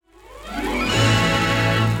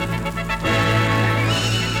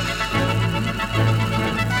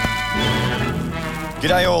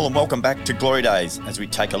G'day all and welcome back to Glory Days as we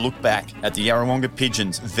take a look back at the Yarrawonga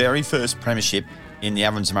Pigeons' very first premiership in the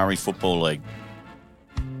Avon's-Murray Football League.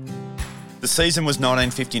 The season was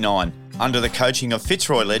 1959 under the coaching of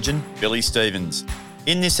Fitzroy legend Billy Stevens.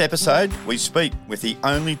 In this episode, we speak with the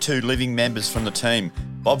only two living members from the team,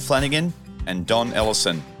 Bob Flanagan and Don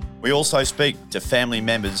Ellison. We also speak to family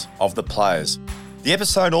members of the players. The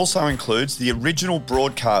episode also includes the original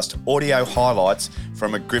broadcast audio highlights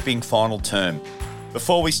from a gripping final term.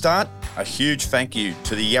 Before we start, a huge thank you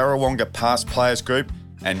to the Yarrawonga Past Players Group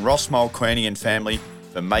and Ross Mulqueeny and family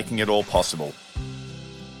for making it all possible.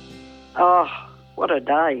 Oh, what a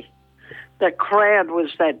day. The crowd was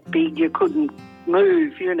that big you couldn't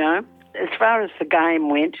move, you know. As far as the game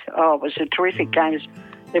went, it was a terrific game.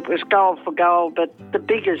 It was goal for goal, but the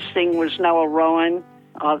biggest thing was Noah Ryan,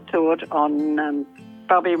 I thought, on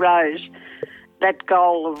Bobby Rose. That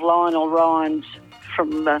goal of Lionel Ryan's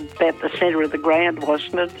from about the centre of the ground,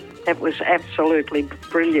 wasn't it? It was absolutely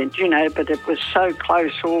brilliant, you know, but it was so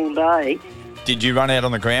close all day. Did you run out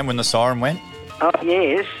on the ground when the siren went? Oh,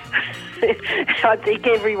 yes. I think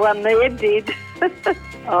everyone there did.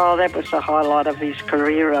 Oh, that was the highlight of his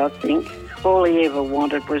career, I think. All he ever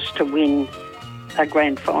wanted was to win a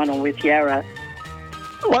grand final with Yarra.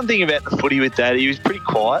 One thing about the footy with Dad, he was pretty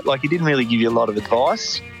quiet. Like, he didn't really give you a lot of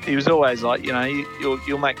advice. He was always like, you know,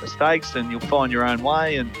 you'll make mistakes and you'll find your own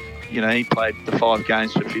way. And, you know, he played the 5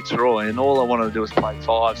 games for Fitzroy and all I wanted to do was play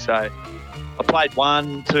 5. So I played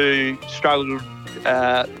 1, 2, struggled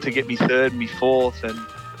to get me 3rd and me 4th. And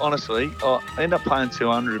honestly, I ended up playing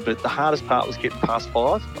 200, but the hardest part was getting past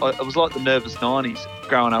 5. It was like the nervous 90s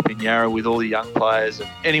growing up in Yarra with all the young players and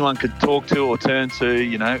anyone could talk to or turn to,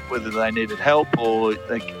 you know, whether they needed help or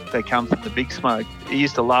they come from the big smoke. He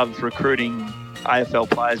used to love recruiting AFL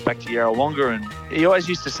players back to Yarrawonga, and he always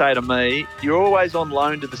used to say to me, you're always on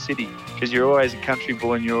loan to the city because you're always a country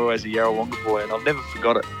boy and you're always a Yarrawonga boy, and I've never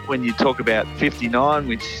forgot it. When you talk about 59,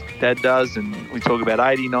 which Dad does, and we talk about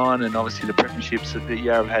 89 and obviously the premierships that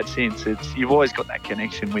Yarra have had since, you've always got that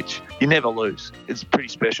connection which you never lose. It's pretty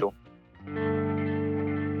special.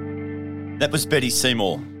 That was Betty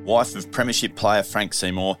Seymour, wife of premiership player Frank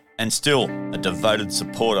Seymour, and still a devoted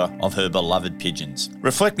supporter of her beloved Pigeons.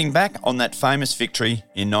 Reflecting back on that famous victory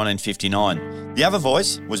in 1959, the other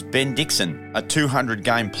voice was Ben Dixon, a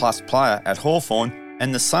 200-game-plus player at Hawthorn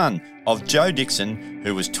and the son of Joe Dixon,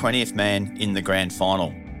 who was 20th man in the grand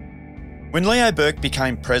final. When Leo Burke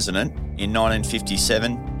became president in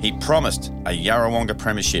 1957, he promised a Yarrawonga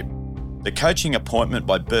premiership. The coaching appointment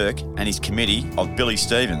by Burke and his committee of Billy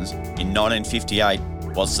Stevens in 1958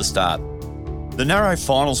 was the start. The narrow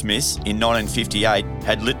finals miss in 1958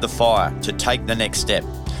 had lit the fire to take the next step.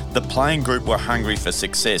 The playing group were hungry for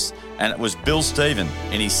success, and it was Bill Stevens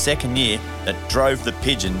in his second year that drove the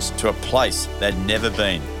Pigeons to a place they'd never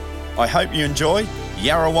been. I hope you enjoy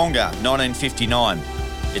Yarrawonga 1959.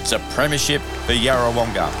 It's a premiership for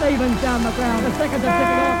Yarrawonga. Stevens down the ground, the second to tip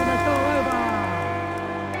it off and it's all over.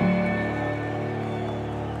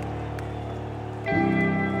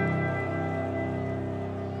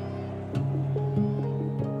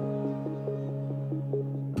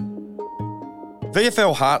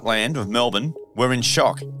 VFL Heartland of Melbourne were in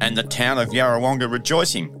shock and the town of Yarrawonga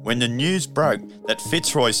rejoicing when the news broke that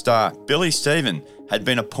Fitzroy star Billy Stevens had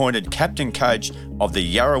been appointed captain coach of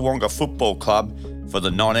the Yarrawonga Football Club for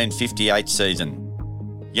the 1958 season.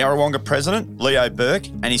 Yarrawonga President Leo Burke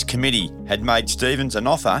and his committee had made Stevens an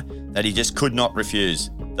offer that he just could not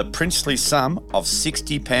refuse, the princely sum of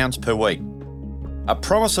 £60 per week. A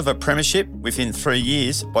promise of a premiership within 3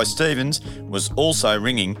 years by Stevens was also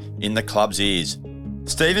ringing in the club's ears.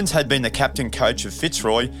 Stevens had been the captain coach of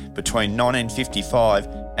Fitzroy between 1955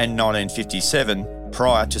 and 1957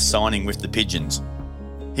 prior to signing with the Pigeons.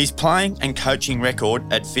 His playing and coaching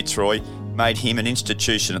record at Fitzroy made him an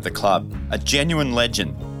institution at the club, a genuine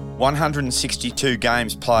legend. 162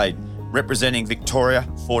 games played, representing Victoria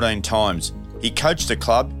 14 times. He coached the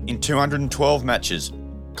club in 212 matches.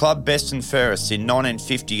 Club best and fairest in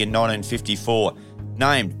 1950 and 1954,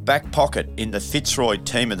 named back pocket in the Fitzroy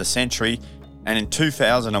Team of the Century, and in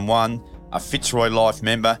 2001, a Fitzroy Life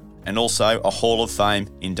member and also a Hall of Fame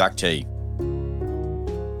inductee.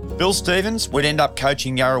 Bill Stevens would end up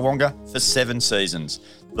coaching Yarrawonga for 7 seasons,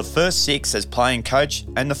 the first 6 as playing coach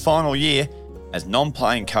and the final year as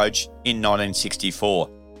non-playing coach in 1964,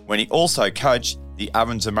 when he also coached the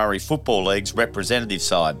Avon's-Murray Football League's representative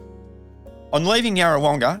side. On leaving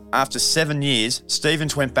Yarrawonga after 7 years,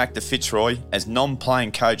 Stevens went back to Fitzroy as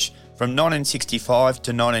non-playing coach from 1965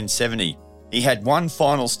 to 1970. He had one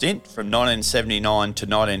final stint from 1979 to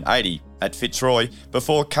 1980 at Fitzroy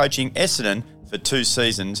before coaching Essendon for 2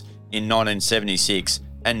 seasons in 1976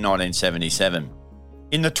 and 1977.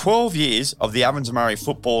 In the 12 years of the Ovens-Murray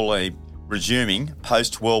Football League resuming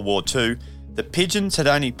post-World War II, the Pigeons had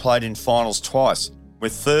only played in finals twice,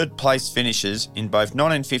 with third-place finishes in both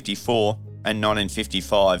 1954 and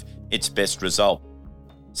 1955 its best result.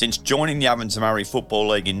 Since joining the Ovens-Murray Football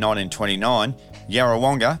League in 1929,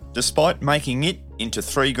 Yarrawonga, despite making it into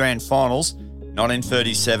 3 grand finals,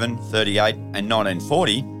 1937, 38 and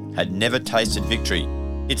 1940, had never tasted victory.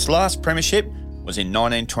 Its last premiership was in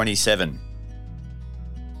 1927.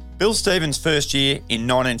 Bill Stevens' first year in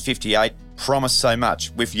 1958 promised so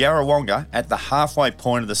much, with Yarrawonga at the halfway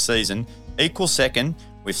point of the season, equal second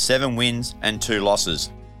with 7 wins and 2 losses.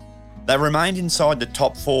 They remained inside the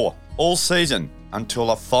top 4 all season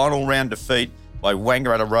until a final round defeat by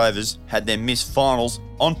Wangaratta Rovers had them miss finals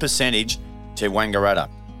on percentage to Wangaratta,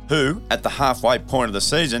 who, at the halfway point of the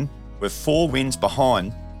season, were 4 wins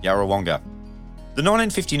behind Yarrawonga. The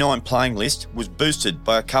 1959 playing list was boosted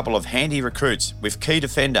by a couple of handy recruits, with key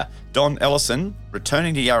defender Don Ellison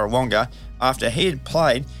returning to Yarrawonga after he had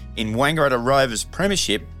played in Wangaratta Rovers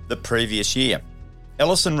premiership the previous year.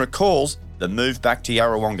 Ellison recalls the move back to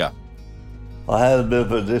Yarrawonga. I had a bit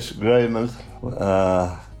of a disagreement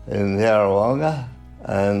in Yarrawonga,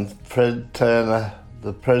 and Fred Turner,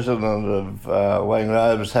 the president of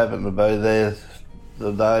Wangaratta Rovers, happened to be there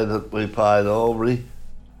the day that we played Albury,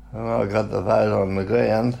 and I got the vote on the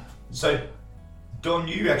ground. So, Don,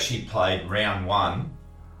 you actually played round 1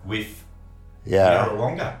 with Yeah.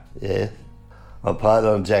 Yarrawonga, Yeah. I played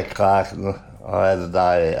on Jack Clark and I had a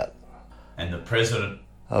day out. and the president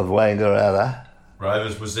Of Wangaratta,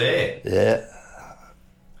 Rovers was there. yeah.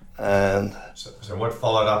 And So what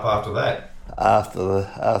followed up after that? after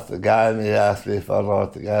the game, he asked me if I'd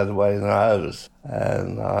like to go to Wangaratta Rovers,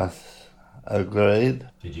 and I agreed.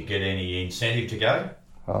 Did you get any incentive to go?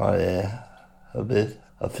 Oh yeah, a bit,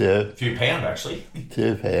 a Few pound, actually.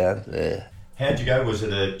 few pounds, yeah. How'd you go? Was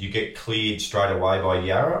it you get cleared straight away by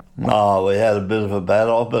Yarra? No, we had a bit of a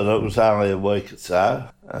battle, but it was only a week or so,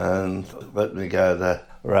 and let me go to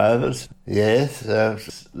Rovers. Yes, that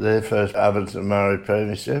was their first Ovens-Murray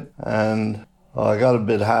premiership, and I got a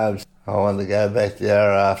bit home. I wanted to go back to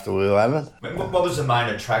Yarra after we won it. What was the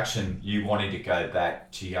main attraction you wanted to go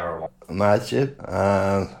back to Yarra? Mateship,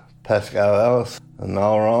 Pascal Ellis and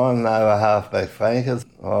Noel Ryan, they were half-back flankers.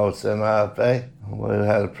 I was centre half-back. We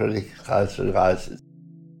had a pretty close relationship.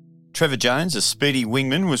 Trevor Jones, a speedy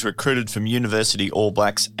wingman, was recruited from University All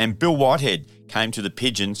Blacks, and Bill Whitehead came to the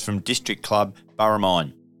Pigeons from District Club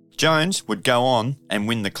Burramine. Jones would go on and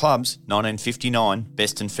win the club's 1959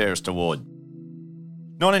 Best and Fairest Award.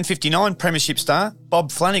 1959 Premiership star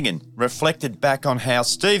Bob Flanagan reflected back on how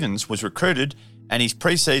Stevens was recruited and his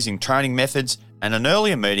pre-season training methods and an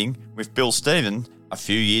earlier meeting with Bill Stevens a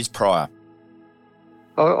few years prior.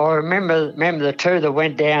 I remember the 2 that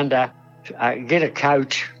went down to get a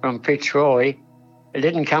coach from Fitzroy. It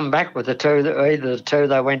didn't come back with either the 2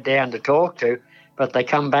 they went down to talk to, but they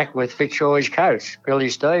come back with Fitzroy's coach, Billy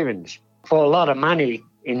Stevens, for a lot of money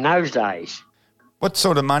in those days. What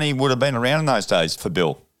sort of money would have been around in those days for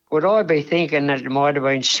Bill? Would I be thinking that it might have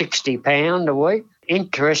been £60 a week?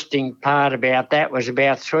 Interesting part about that was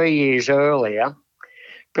about 3 years earlier,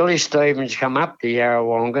 Billy Stevens come up to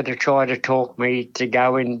Yarrawonga to try to talk me to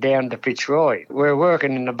go down to Fitzroy. We were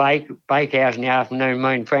working in the bakehouse in the afternoon,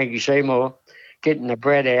 me and Frankie Seymour, getting the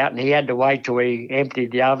bread out, and he had to wait till we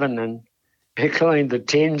emptied the oven and cleaned the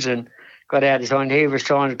tins and got out his hand. He was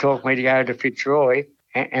trying to talk me to go to Fitzroy,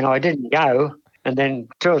 and I didn't go. And then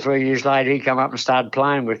 2 or 3 years later, he come up and started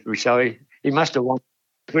playing with me, so he must have wanted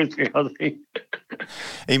with me, I think.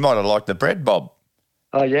 He might have liked the bread, Bob.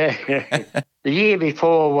 Oh, yeah. The year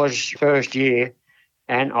before was first year,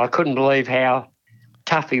 and I couldn't believe how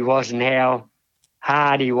tough he was and how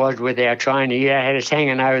hard he was with our training. He had us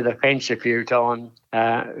hanging over the fence a few times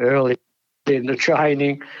early in the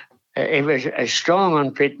training. He was strong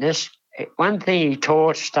on fitness. One thing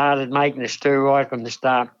he started making us do right from the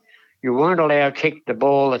start, you weren't allowed to kick the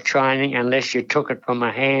ball at training unless you took it from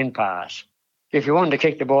a hand pass. If you wanted to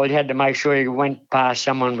kick the ball, you had to make sure you went past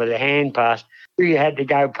someone with a hand pass. You had to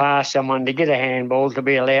go past someone to get a handball to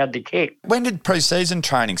be allowed to kick. When did pre-season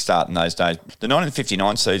training start in those days? The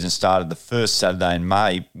 1959 season started the first Saturday in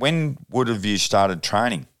May. When would have you started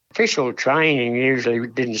training? Official training usually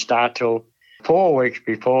didn't start till 4 weeks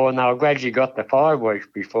before, and they gradually got to 5 weeks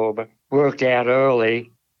before, but worked out early.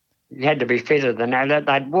 You had to be fitter than that.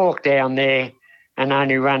 They'd walk down there and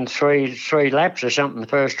only run three laps or something the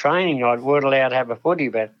first training night. Weren't allowed to have a footy,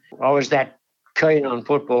 but I was that keen on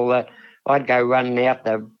football that I'd go running out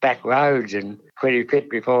the back roads and pretty fit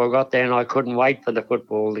before I got there, and I couldn't wait for the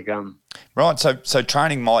football to come. Right, so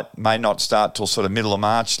training may not start till sort of middle of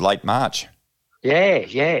March, late March.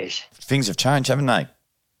 Yes. Things have changed, haven't they?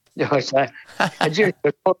 So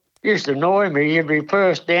it used to annoy me. You'd be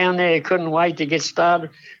first down there, couldn't wait to get started.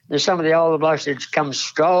 There's some of the older blokes that come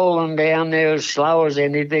strolling down there as slow as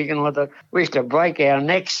anything. And we used to break our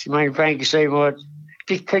necks. I mean, Frankie Seymour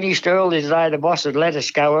finished early today. The boss would let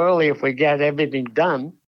us go early if we got everything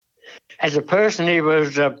done. As a person, he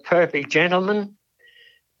was a perfect gentleman,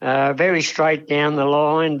 very straight down the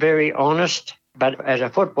line, very honest. But as a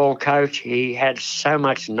football coach, he had so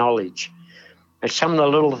much knowledge. And some of the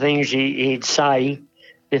little things he'd say,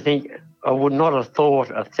 you think, I would not have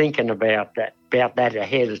thought of thinking about that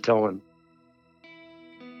ahead of time.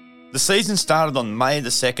 The season started on May the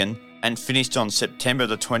 2nd and finished on September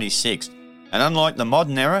the 26th. And unlike the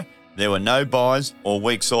modern era, there were no byes or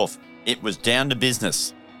weeks off. It was down to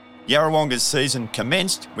business. Yarrawonga's season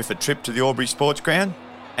commenced with a trip to the Albury Sports Ground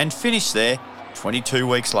and finished there 22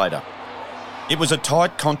 weeks later. It was a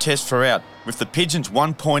tight contest throughout, with the Pigeons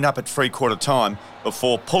 1 point up at three-quarter time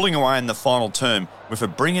before pulling away in the final term with a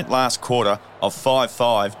brilliant last quarter of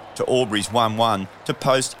 5-5 to Albury's 1-1 to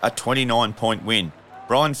post a 29-point win.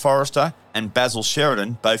 Brian Forrester and Basil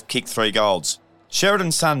Sheridan both kicked 3 goals.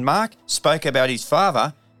 Sheridan's son Mark spoke about his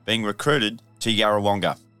father being recruited to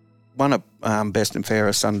Yarrawonga. Won a best and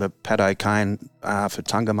fairest under Pat O'Kane for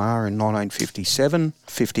Tungamar in 1957.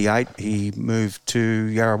 58, he moved to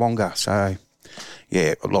Yarrawonga. So,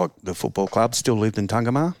 yeah, like the football club, still lived in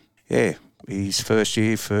Tungamar. Yeah, his first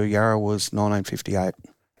year for Yarra was 1958.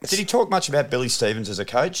 Did he talk much about Billy Stevens as a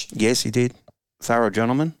coach? Yes, he did. Thorough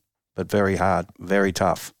gentleman, but very hard, very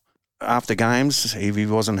tough. After games, if he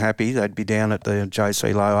wasn't happy, they'd be down at the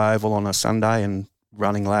JC Low Oval on a Sunday and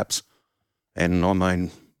running laps. And I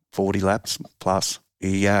mean, 40 laps plus.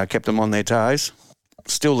 He kept them on their toes.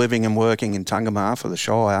 Still living and working in Tungamar for the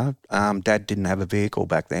Shire. Dad didn't have a vehicle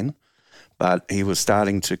back then, but he was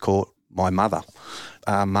starting to court my mother,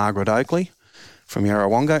 Margaret Oakley from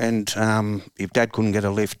Yarrawonga. And if Dad couldn't get a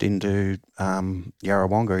lift into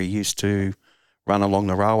Yarrawonga, he used to run along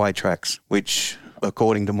the railway tracks, which,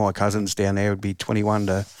 according to my cousins down there, would be 21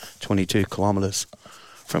 to 22 kilometres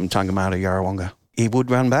from Tungamar to Yarrawonga. He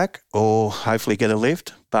would run back or hopefully get a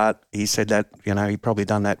lift, but he said that, you know, he'd probably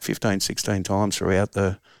done that 15, 16 times throughout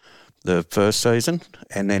the first season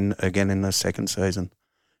and then again in the second season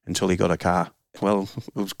until he got a car. Well,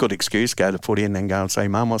 it was a good excuse, go to footy and then go and see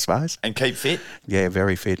Mum, I suppose. And keep fit? Yeah,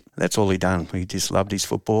 very fit. That's all he done. He just loved his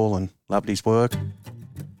football and loved his work.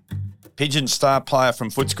 Pigeon star player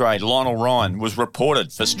from Footscray, Lionel Ryan, was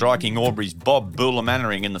reported for striking Albury's Bob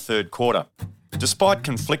Boolamannering in the third quarter. Despite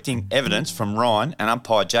conflicting evidence from Ryan and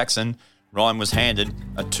umpire Jackson, Ryan was handed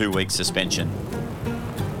a 2-week suspension.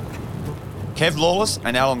 Kev Lawless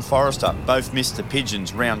and Alan Forrester both missed the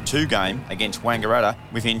Pigeons' round 2 game against Wangaratta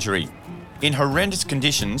with injury. In horrendous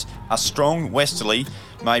conditions, a strong westerly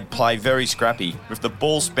made play very scrappy, with the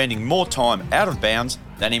ball spending more time out of bounds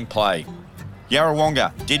than in play.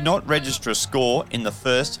 Yarrawonga did not register a score in the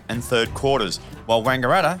first and third quarters, while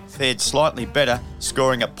Wangaratta fared slightly better,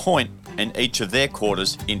 scoring a point in each of their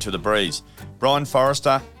quarters into the breeze. Brian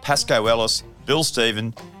Forrester, Pasco Ellis, Bill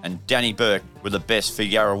Stephen and Danny Burke were the best for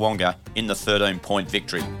Yarrawonga in the 13-point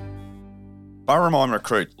victory. Burramine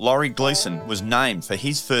recruit Laurie Gleeson was named for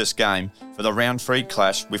his first game for the round 3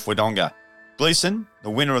 clash with Wodonga. Gleeson,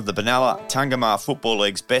 the winner of the Benalla Tungamar Football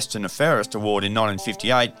League's Best and the Fairest award in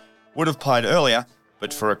 1958, would have played earlier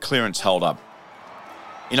but for a clearance hold-up.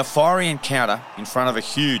 In a fiery encounter in front of a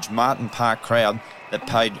huge Martin Park crowd that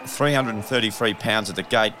paid £333 at the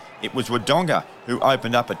gate, it was Wodonga who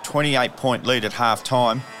opened up a 28-point lead at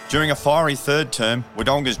half-time. During a fiery third term,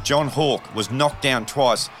 Wodonga's John Hawke was knocked down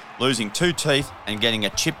twice, losing 2 teeth and getting a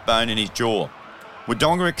chip bone in his jaw.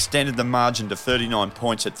 Wodonga extended the margin to 39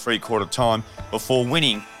 points at three-quarter time before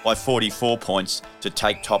winning by 44 points to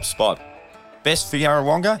take top spot. Best for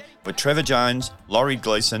Yarrawonga were Trevor Jones, Laurie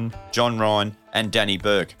Gleeson, John Ryan and Danny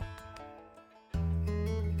Burke.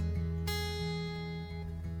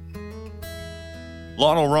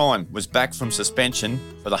 Lionel Ryan was back from suspension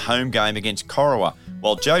for the home game against Corowa,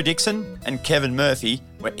 while Joe Dixon and Kevin Murphy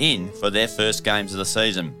were in for their first games of the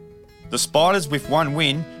season. The Spiders, with 1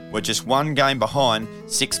 win, were just 1 game behind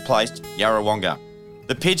 6th placed Yarrawonga.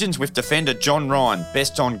 The Pigeons, with defender John Ryan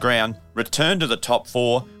best on ground, returned to the top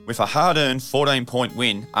 4 with a hard-earned 14-point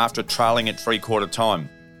win after trailing at three-quarter time.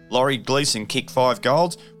 Laurie Gleeson kicked 5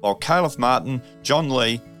 goals, while Caliph Martin, John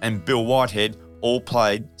Lee and Bill Whitehead all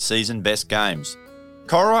played season-best games.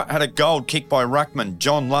 Corowa had a goal kicked by ruckman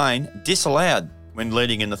John Lane disallowed when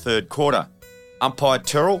leading in the third quarter. Umpire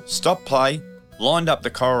Terrell stopped play, lined up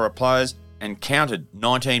the Corowa players and counted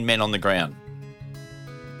 19 men on the ground.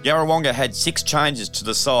 Yarrawonga had 6 changes to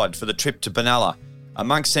the side for the trip to Benalla,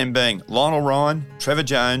 amongst them being Lionel Ryan, Trevor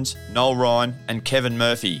Jones, Noel Ryan and Kevin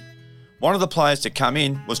Murphy. One of the players to come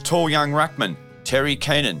in was tall young ruckman Terry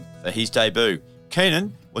Keenan for his debut.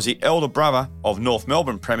 Keenan was the elder brother of North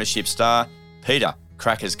Melbourne premiership star Peter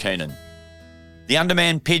Crackers Keenan. The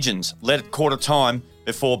undermanned Pigeons led at quarter time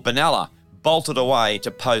before Benalla bolted away to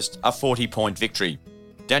post a 40-point victory.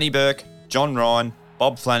 Danny Burke, John Ryan,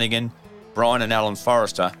 Bob Flanagan, Brian and Alan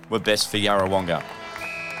Forrester were best for Yarrawonga.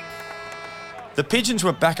 The Pigeons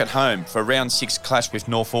were back at home for round 6 clash with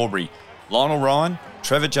North Albury. Lionel Ryan,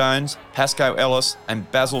 Trevor Jones, Pasco Ellis and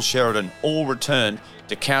Basil Sheridan all returned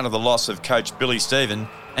to counter the loss of coach Billy Stephen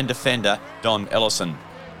and defender Don Ellison.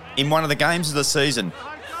 In one of the games of the season,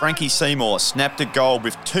 Frankie Seymour snapped a goal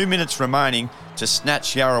with 2 minutes remaining to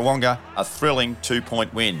snatch Yarrawonga a thrilling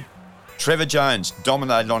 2-point win. Trevor Jones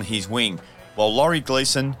dominated on his wing, while Laurie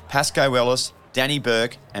Gleeson, Pasco Ellis, Danny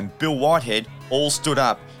Burke and Bill Whitehead all stood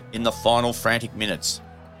up in the final frantic minutes.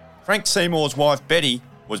 Frank Seymour's wife Betty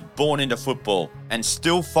was born into football and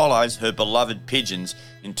still follows her beloved Pigeons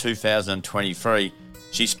in 2023.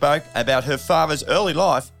 She spoke about her father's early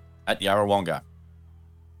life at Yarrawonga.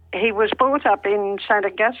 He was brought up in St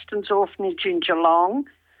Augustine's Orphanage in Geelong,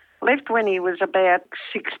 left when he was about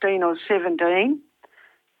 16 or 17,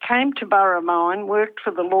 came to Burramine, worked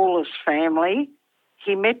for the Lawless family.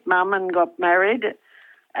 He met Mum and got married.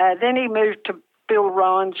 Then he moved to Bill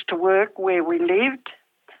Ryan's to work where we lived,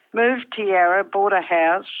 moved to Yarra, bought a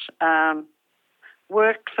house,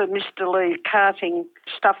 worked for Mr Lee carting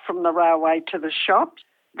stuff from the railway to the shops.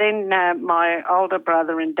 Then my older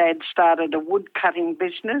brother and Dad started a wood cutting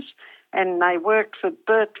business and they worked for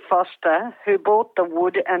Bert Foster, who bought the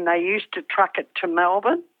wood and they used to truck it to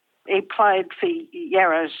Melbourne. He played for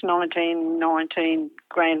Yarra's 1919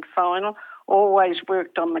 grand final, always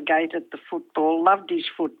worked on the gate at the football, loved his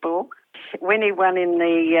football. When he won in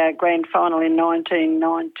the grand final in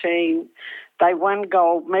 1919, they won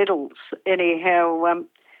gold medals. Anyhow,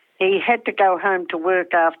 he had to go home to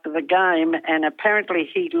work after the game and apparently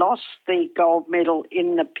he lost the gold medal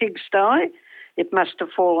in the pigsty. It must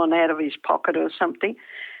have fallen out of his pocket or something.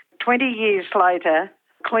 20 years later,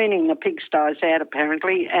 cleaning the pigsties out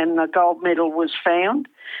apparently, and the gold medal was found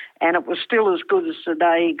and it was still as good as the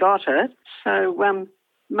day he got it. So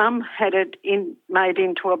Mum had it made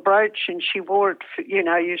into a brooch and she wore it,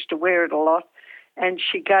 used to wear it a lot. And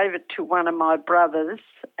she gave it to one of my brothers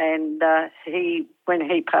and when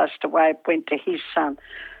he passed away, it went to his son.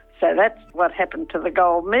 So that's what happened to the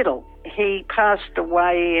gold medal. He passed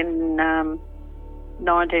away in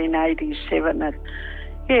 1987.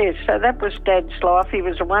 So that was Dad's life. He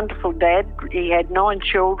was a wonderful dad. He had 9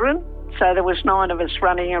 children, so there was 9 of us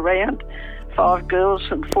running around, 5 girls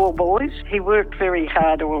and 4 boys. He worked very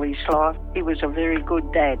hard all his life. He was a very good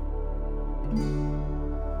dad.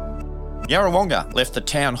 Yarrawonga left the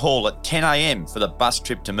town hall at 10 a.m. for the bus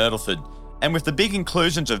trip to Myrtleford, and with the big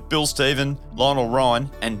inclusions of Bill Stephen, Lionel Ryan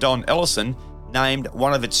and Don Ellison, named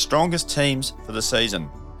one of its strongest teams for the season.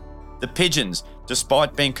 The Pigeons,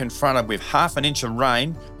 despite being confronted with half an inch of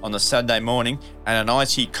rain on the Saturday morning and an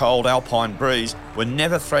icy cold alpine breeze, were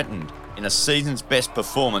never threatened in a season's best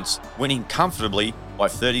performance, winning comfortably by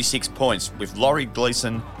 36 points with Laurie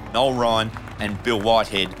Gleeson, Noel Ryan and Bill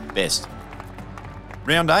Whitehead best.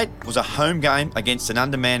 Round 8 was a home game against an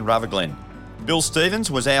undermanned Rutherglen. Bill Stevens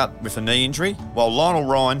was out with a knee injury, while Lionel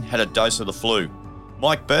Ryan had a dose of the flu.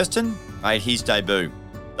 Mike Burston made his debut.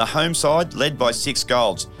 The home side, led by 6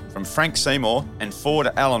 goals from Frank Seymour and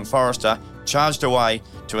forward Alan Forrester, charged away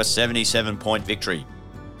to a 77-point victory.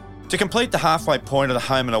 To complete the halfway point of the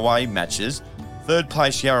home and away matches, third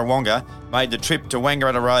place Yarrawonga made the trip to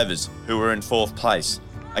Wangaratta Rovers, who were in 4th place.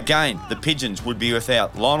 Again, the Pigeons would be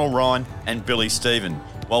without Lionel Ryan and Billy Stephen,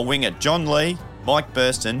 while winger John Lee, Mike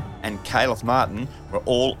Burston and Caleb Martin were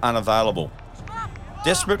all unavailable.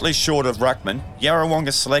 Desperately short of ruckman,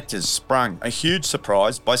 Yarrawonga selectors sprung a huge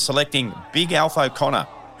surprise by selecting Big Alf O'Connor,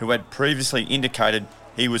 who had previously indicated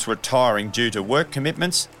he was retiring due to work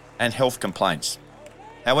commitments and health complaints.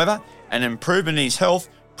 However, an improvement in his health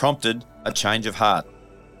prompted a change of heart.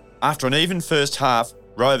 After an even first half,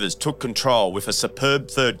 Rovers took control with a superb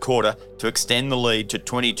third quarter to extend the lead to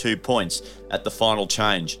 22 points at the final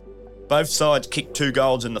change. Both sides kicked 2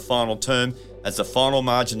 goals in the final term as the final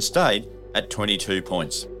margin stayed at 22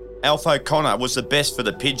 points. Alf O'Connor was the best for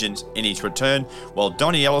the Pigeons in his return, while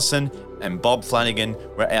Donnie Ellison and Bob Flanagan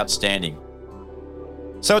were outstanding.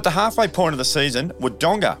 So at the halfway point of the season,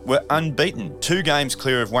 Wodonga were unbeaten, 2 games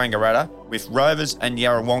clear of Wangaratta, with Rovers and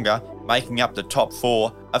Yarrawonga making up the top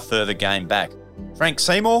 4 a further game back. Frank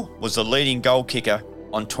Seymour was the leading goal kicker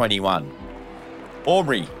on 21.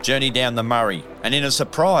 Aubrey journeyed down the Murray and in a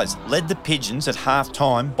surprise led the Pigeons at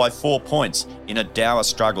half-time by 4 points in a dour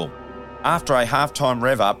struggle. After a half-time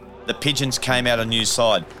rev-up, the Pigeons came out a new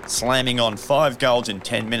side, slamming on 5 goals in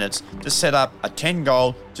 10 minutes to set up a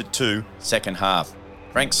 10-2 second half.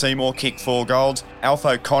 Frank Seymour kicked 4 goals, Alf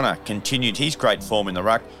O'Connor continued his great form in the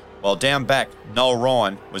ruck, while down back, Noel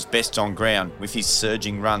Ryan was best on ground with his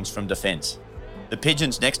surging runs from defence. The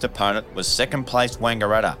Pigeons' next opponent was second-placed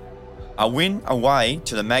Wangaratta. A win away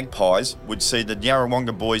to the Magpies would see the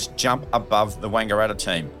Yarrawonga boys jump above the Wangaratta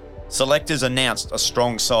team. Selectors announced a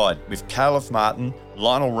strong side with Caleb Martin,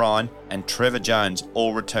 Lionel Ryan and Trevor Jones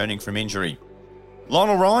all returning from injury.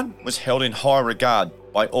 Lionel Ryan was held in high regard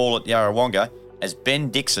by all at Yarrawonga, as Ben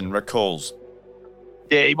Dixon recalls.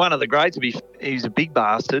 Yeah, he's one of the greats. He's a big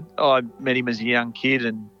bastard. I met him as a young kid,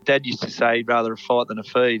 and Dad used to say he'd rather a fight than a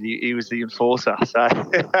feed. He was the enforcer. So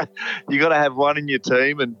you got to have one in your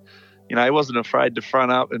team, and he wasn't afraid to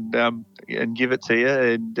front up and give it to you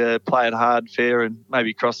and play it hard, fair, and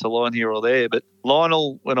maybe cross the line here or there. But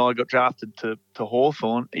Lionel, when I got drafted to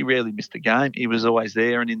Hawthorn, he rarely missed a game. He was always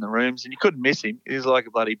there and in the rooms, and you couldn't miss him. He was like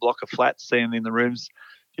a bloody block of flats standing in the rooms.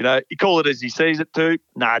 You call it as he sees it too.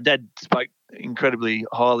 Dad spoke incredibly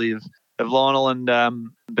highly of Lionel,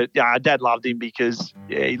 but Dad loved him because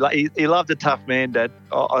he loved a tough man, Dad.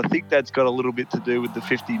 I think that's got a little bit to do with the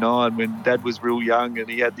 59 when Dad was real young and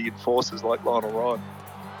he had the enforcers like Lionel Ryan.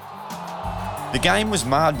 The game was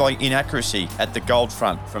marred by inaccuracy at the goal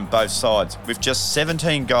front from both sides, with just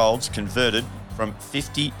 17 goals converted from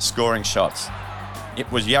 50 scoring shots. It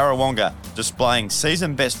was Yarrawonga displaying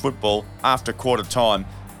season-best football after quarter time,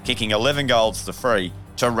 kicking 11 goals to 3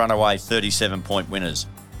 to runaway 37-point winners.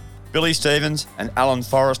 Billy Stevens and Alan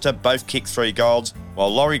Forrester both kicked 3 goals,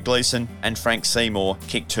 while Laurie Gleeson and Frank Seymour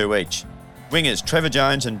kicked 2 each. Wingers Trevor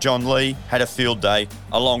Jones and John Lee had a field day,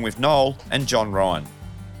 along with Noel and John Ryan.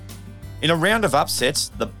 In a round of upsets,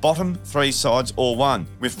 the bottom 3 sides all won,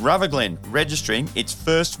 with Rutherglen registering its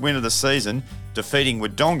first win of the season, defeating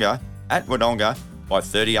Wodonga at Wodonga by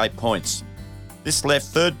 38 points. This left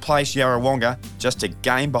third place Yarrawonga just a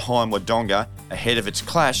game behind Wodonga, ahead of its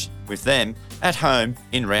clash with them at home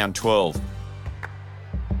in round 12.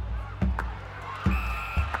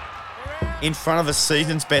 In front of the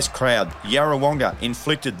season's best crowd, Yarrawonga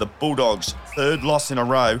inflicted the Bulldogs' third loss in a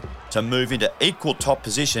row to move into equal top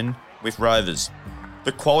position with Rovers.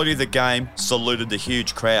 The quality of the game saluted the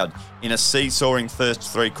huge crowd in a seesawing first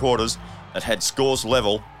 3 quarters that had scores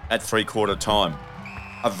level at 3-quarter time.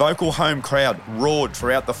 A vocal home crowd roared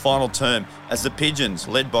throughout the final term as the Pigeons,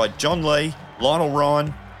 led by John Lee, Lionel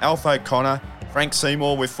Ryan, Alf O'Connor, Frank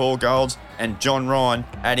Seymour with 4 goals and John Ryan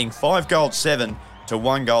adding 5 goals 7 to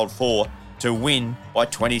 1 goal 4 to win by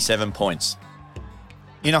 27 points.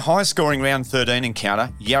 In a high-scoring round 13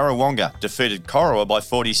 encounter, Yarrawonga defeated Corowa by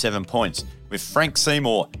 47 points, with Frank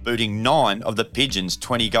Seymour booting 9 of the Pigeons'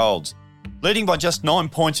 20 goals. Leading by just 9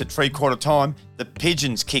 points at 3-quarter time, the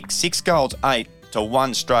Pigeons kicked 6 goals 8 to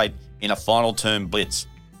 1 straight in a final term blitz.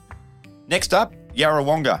 Next up,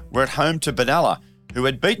 Yarrawonga were at home to Benalla, who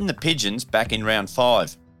had beaten the Pigeons back in round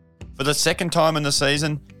 5. For the second time in the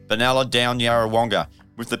season, Benalla downed Yarrawonga,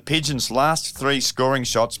 with the Pigeons' last 3 scoring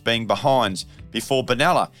shots being behinds before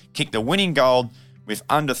Benalla kicked the winning goal with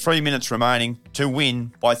under 3 minutes remaining to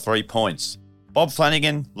win by 3 points. Bob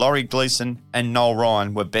Flanagan, Laurie Gleeson and Noel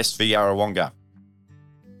Ryan were best for Yarrawonga.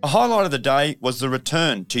 A highlight of the day was the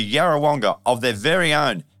return to Yarrawonga of their very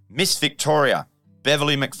own Miss Victoria,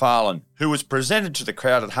 Beverly McFarlane, who was presented to the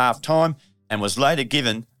crowd at half-time and was later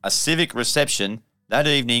given a civic reception that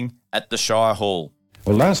evening at the Shire Hall.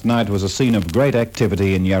 Well, last night was a scene of great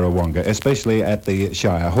activity in Yarrawonga, especially at the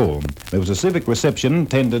Shire Hall. There was a civic reception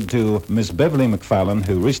tended to Miss Beverly McFarlane,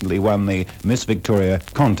 who recently won the Miss Victoria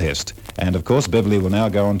contest. And, of course, Beverly will now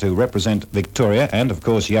go on to represent Victoria and, of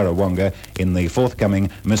course, Yarrawonga in the forthcoming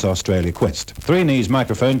Miss Australia Quest. Three Knees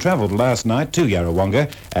microphone travelled last night to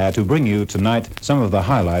Yarrawonga to bring you tonight some of the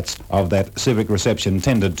highlights of that civic reception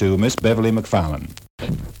tended to Miss Beverly McFarlane.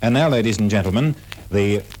 And now, ladies and gentlemen,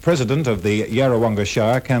 the President of the Yarrawonga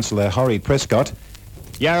Shire, Councillor Horry Prescott.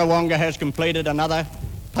 Yarrawonga has completed another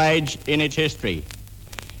page in its history.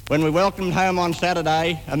 When we welcomed home on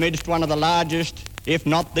Saturday amidst one of the largest, if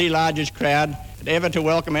not the largest crowd ever to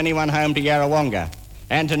welcome anyone home to Yarrawonga.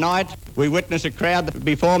 And tonight we witness a crowd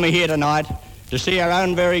before me here tonight to see our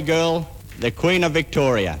own very girl, the Queen of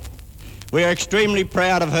Victoria. We are extremely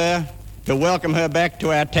proud of her to welcome her back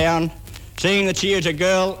to our town, seeing that she is a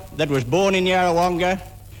girl that was born in Yarrawonga,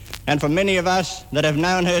 and for many of us that have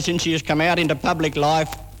known her since she has come out into public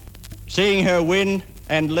life, seeing her win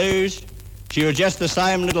and lose She was just the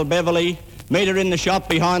same little Beverly. Meet her in the shop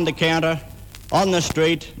behind the counter, on the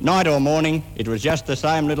street, night or morning, it was just the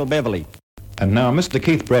same little Beverly. And now Mr.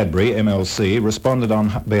 Keith Bradbury, MLC, responded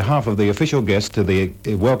on behalf of the official guest to the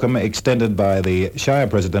welcome extended by the Shire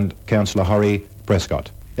President, Councillor Horry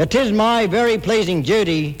Prescott. It is my very pleasing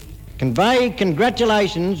duty to convey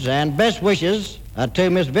congratulations and best wishes to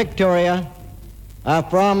Miss Victoria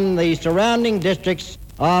from the surrounding districts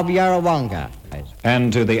of Yarrawonga.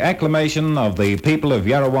 And to the acclamation of the people of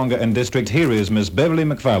Yarrawonga and District, here is Miss Beverly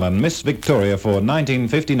McFarlane, Miss Victoria for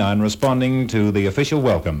 1959, responding to the official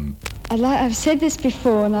welcome. I've said this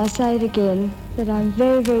before and I'll say it again, that I'm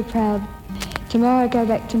very, very proud. Tomorrow I go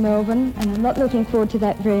back to Melbourne and I'm not looking forward to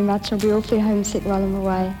that very much. I'll be awfully homesick while I'm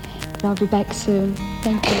away, but I'll be back soon.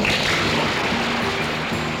 Thank you.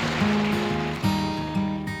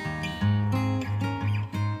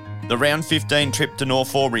 The round 15 trip to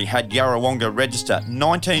North Albury had Yarrawonga register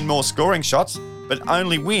 19 more scoring shots, but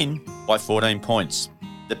only win by 14 points.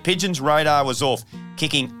 The Pigeons' radar was off,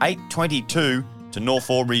 kicking 8-22 to North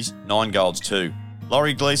Albury's 9-2.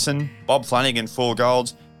 Laurie Gleeson, Bob Flanagan 4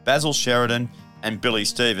 goals, Basil Sheridan and Billy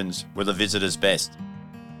Stevens were the visitors' best.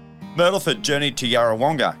 Myrtleford journeyed to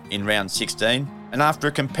Yarrawonga in round 16, and after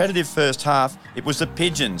a competitive first half, it was the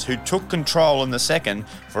Pigeons who took control in the second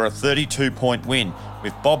for a 32-point win,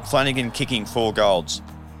 with Bob Flanagan kicking 4 goals.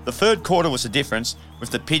 The third quarter was the difference, with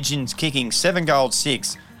the Pigeons kicking 7 goals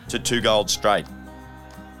 6 to 2 goals straight.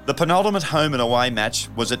 The penultimate home and away match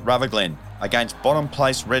was at Rutherglen against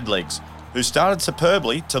bottom-place Redlegs, who started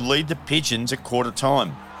superbly to lead the Pigeons at quarter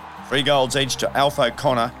time. 3 goals each to Alf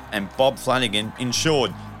O'Connor and Bob Flanagan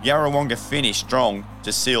ensured Yarrawonga finished strong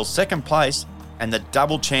to seal second place and the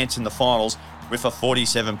double chance in the finals with a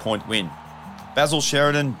 47-point win. Basil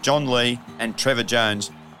Sheridan, John Lee and Trevor Jones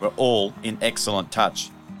were all in excellent touch.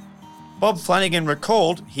 Bob Flanagan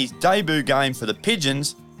recalled his debut game for the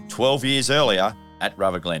Pigeons 12 years earlier at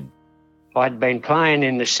Rutherglen. I'd been playing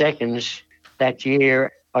in the seconds that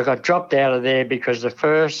year. I got dropped out of there because the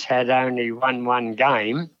first had only won 1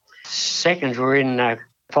 game. Seconds were in the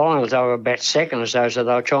finals. They were about second or so they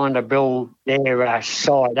were trying to build their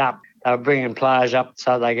side up. They were bringing players up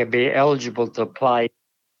so they could be eligible to play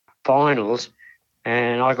finals,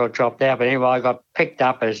 and I got dropped out. But anyway, I got picked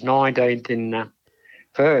up as 19th in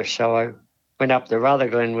first, so I went up to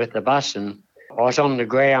Rutherglen with the bus, and I was on the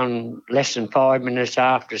ground less than 5 minutes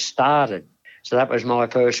after it started. So that was my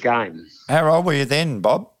first game. How old were you then,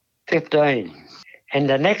 Bob? 15. And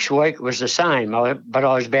the next week was the same, but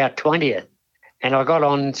I was about 20th. And I got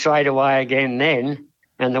on straight away again then,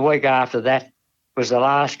 and the week after that was the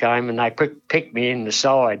last game, and they picked me in the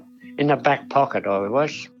side, in the back pocket I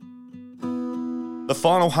was. The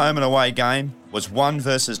final home and away game was 1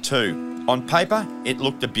 versus 2. On paper, it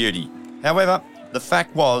looked a beauty. However, the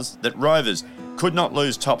fact was that Rovers could not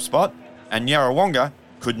lose top spot and Yarrawonga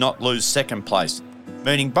could not lose second place,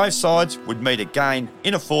 meaning both sides would meet again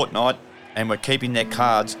in a fortnight and were keeping their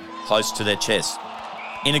cards close to their chests.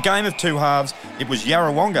 In a game of 2 halves, it was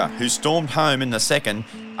Yarrawonga who stormed home in the second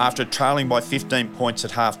after trailing by 15 points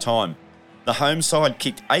at half-time. The home side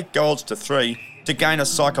kicked 8 goals to 3 to gain a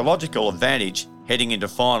psychological advantage heading into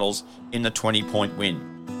finals in the 20-point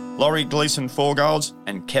win. Laurie Gleeson 4 goals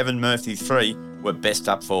and Kevin Murphy 3 were best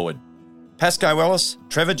up forward. Pasco Ellis,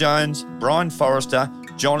 Trevor Jones, Brian Forrester,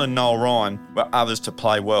 John and Noel Ryan were others to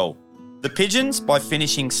play well. The Pigeons, by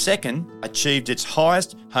finishing second, achieved its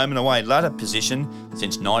highest home and away ladder position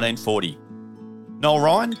since 1940. Noel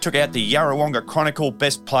Ryan took out the Yarrawonga Chronicle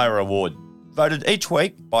Best Player Award, voted each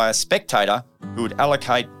week by a spectator who would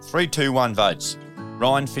allocate 3-2-1 votes.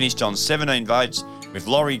 Ryan finished on 17 votes, with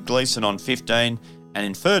Laurie Gleeson on 15, and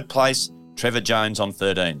in third place, Trevor Jones on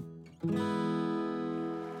 13.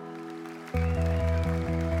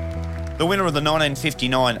 The winner of the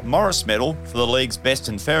 1959 Morris Medal for the league's best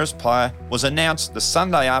and fairest player was announced the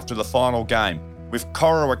Sunday after the final game, with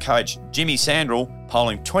Corowa coach Jimmy Sandrell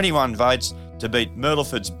polling 21 votes to beat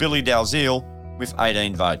Myrtleford's Billy Dalziel with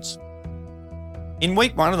 18 votes. In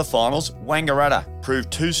week 1 of the finals, Wangaratta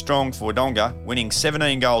proved too strong for Wodonga, winning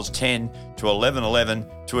 17 goals 10 to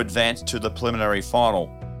 11-11 to advance to the preliminary final,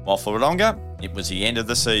 while for Wodonga, it was the end of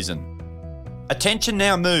the season. Attention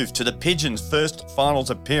now moved to the Pigeons' first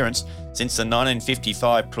finals appearance since the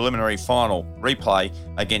 1955 preliminary final replay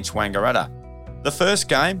against Wangaratta. The first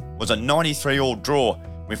game was a 93-all draw,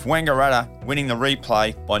 with Wangaratta winning the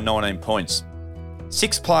replay by 19 points.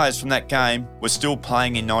 6 players from that game were still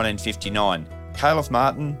playing in 1959. Caleb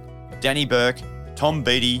Martin, Danny Burke, Tom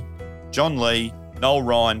Beattie, John Lee, Noel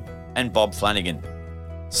Ryan and Bob Flanagan.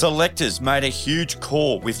 Selectors made a huge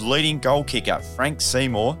call with leading goal kicker Frank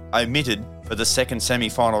Seymour omitted for for the second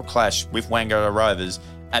semi-final clash with Wangaratta Rovers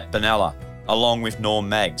at Benalla, along with Norm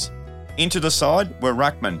Maggs. Into the side were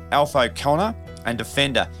ruckman Alf O'Connor and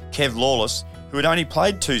defender Kev Lawless, who had only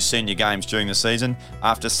played 2 senior games during the season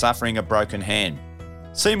after suffering a broken hand.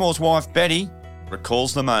 Seymour's wife Betty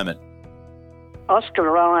recalls the moment.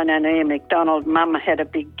 Oscar Ryan and Ian McDonald, Mum had a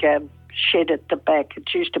big shed at the back.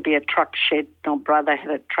 It used to be a truck shed. My brother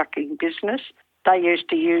had a trucking business. They used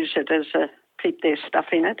to use it as keep their stuff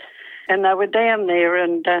in it. And they were down there,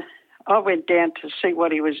 and I went down to see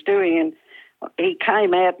what he was doing, and he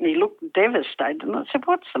came out and he looked devastated. And I said,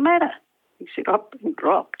 "What's the matter?" He said, "I've been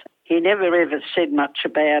dropped." He never ever said much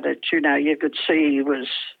about it. You know, you could see he was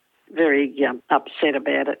very upset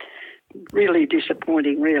about it. Really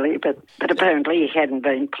disappointing, really, but apparently he hadn't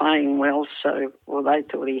been playing well, or they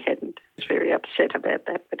thought he hadn't. He was very upset about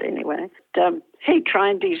that, but anyway. He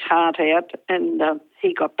trained his heart out and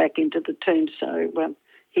he got back into the team, so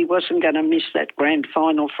he wasn't going to miss that grand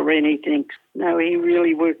final for anything. No, he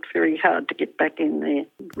really worked very hard to get back in there.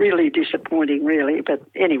 Really disappointing, really, but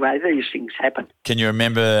anyway, these things happen. Can you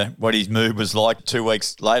remember what his mood was like 2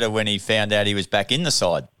 weeks later when he found out he was back in the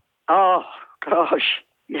side? Oh, gosh.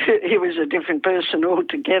 He was a different person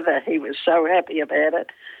altogether. He was so happy about it.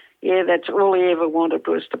 Yeah, that's all he ever wanted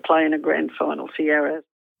was to play in a grand final for Yarra.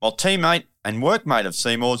 While teammate and workmate of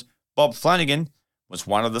Seymour's, Bob Flanagan, was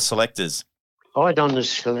one of the selectors. I'd on the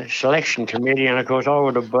selection committee, and of course I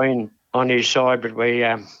would have been on his side, but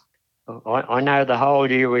I know the whole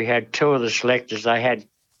year we had 2 of the selectors. They had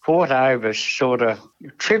fought over sort of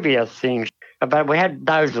trivia things, but we had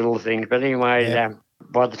those little things. But anyway,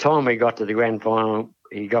 by the time we got to the grand final,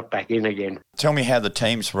 he got back in again. Tell me how the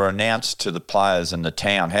teams were announced to the players and the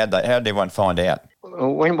town. How did everyone find out?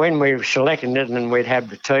 When we were selecting it, and we'd have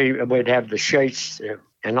the team, we'd have the sheets,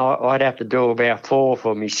 and I'd have to do about 4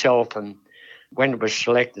 for myself. And when it was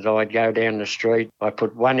selected, I'd go down the street. I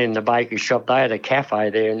put one in the bakery shop. They had a cafe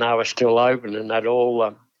there, and they were still open, and they'd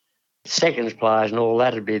all seconds players and all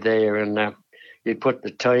that'd be there, and you'd put the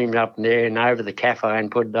team up there and over the cafe and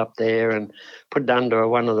put it up there and put it under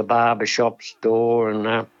one of the barber shop's door,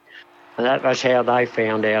 and that was how they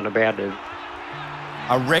found out about it.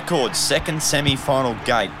 A record second semi-final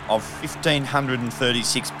gate of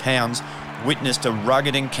 1,536 pounds witnessed a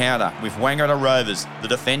rugged encounter with Wangaratta Rovers, the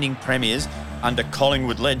defending premiers, under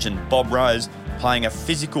Collingwood legend Bob Rose, playing a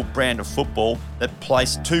physical brand of football that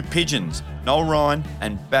placed 2 Pigeons, Noel Ryan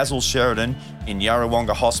and Basil Sheridan, in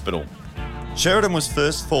Yarrawonga Hospital. Sheridan was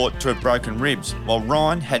first thought to have broken ribs, while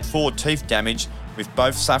Ryan had 4 teeth damage, with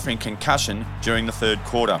both suffering concussion during the 3rd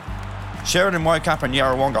quarter. Sheridan woke up in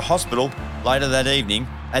Yarrawonga Hospital later that evening,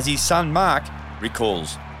 as his son Mark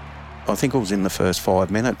recalls. I think it was in the first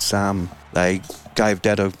 5 minutes. They gave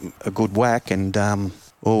Dad a good whack, and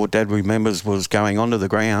all Dad remembers was going onto the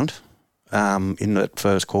ground in that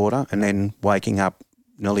first quarter and then waking up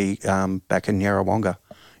nearly back in Yarrawonga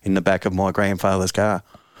in the back of my grandfather's car.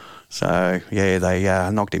 So, yeah, they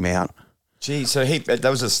knocked him out. Gee, so that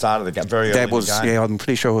was the start of the game, very early in the game. Yeah, I'm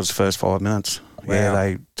pretty sure it was the first 5 minutes. Wow. Yeah,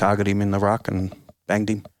 they targeted him in the ruck and banged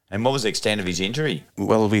him. And what was the extent of his injury?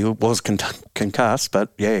 Well, he was concussed,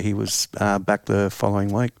 but, yeah, he was back the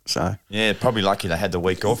following week. So yeah, probably lucky they had the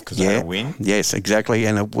week off because they had a win. Yes, exactly,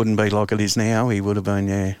 and it wouldn't be like it is now. He would have been,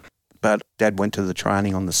 yeah. But Dad went to the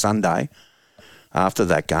training on the Sunday after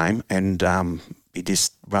that game, and he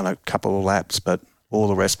just ran a couple of laps, but all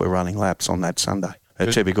the rest were running laps on that Sunday. A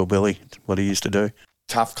typical Billy, what he used to do.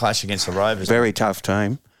 Tough clash against the Rovers. Very tough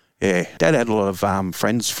team. Yeah. Dad had a lot of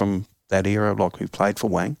friends from that era, like who played for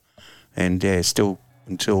Wang. And, yeah, still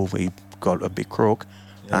until he got a bit crook,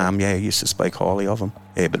 he used to speak highly of him.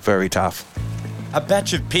 Yeah, but very tough. A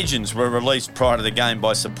batch of Pigeons were released prior to the game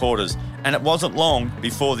by supporters, and it wasn't long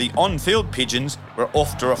before the on-field Pigeons were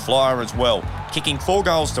off to a flyer as well, kicking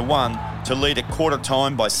 4-1 to lead at quarter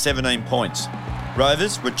time by 17 points.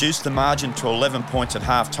 Rovers reduced the margin to 11 points at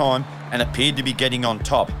half-time and appeared to be getting on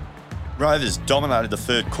top. Rovers dominated the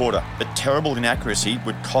 3rd quarter, but terrible inaccuracy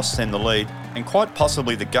would cost them the lead and quite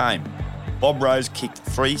possibly the game. Bob Rose kicked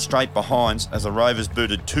 3 straight behinds as the Rovers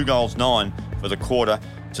booted 2-9 for the quarter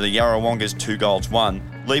to the Yarrawonga's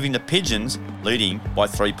 2-1, leaving the Pigeons leading by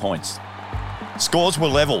 3 points. Scores were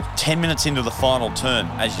level 10 minutes into the final term,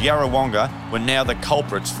 as Yarrawonga were now the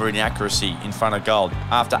culprits for inaccuracy in front of goal.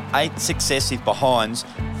 After 8 successive behinds,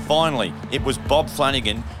 finally it was Bob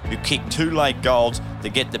Flanagan who kicked 2 late goals to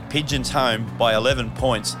get the Pigeons home by 11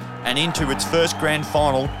 points and into its first grand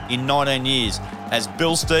final in 19 years, as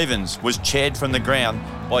Bill Stevens was cheered from the ground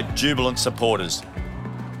by jubilant supporters.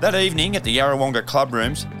 That evening at the Yarrawonga Club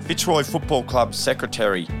Rooms, Fitzroy Football Club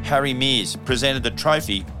Secretary Harry Mears presented the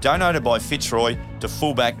trophy donated by Fitzroy to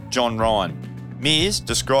fullback John Ryan. Mears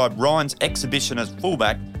described Ryan's exhibition as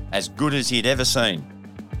fullback as good as he'd ever seen.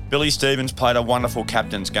 Billy Stevens played a wonderful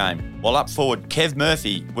captain's game, while up forward Kev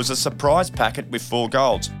Murphy was a surprise packet with 4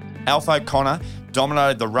 goals. Alf O'Connor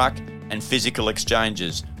dominated the ruck and physical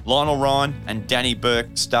exchanges. Lionel Ryan and Danny Burke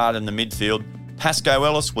starred in the midfield. Pasco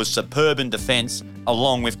Ellis was superb in defence,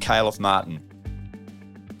 along with Caleb Martin.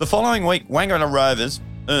 The following week, Wangaratta Rovers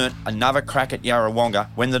earned another crack at Yarrawonga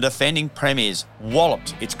when the defending premiers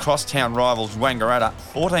walloped its crosstown rivals Wangaratta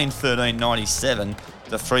 14-13-97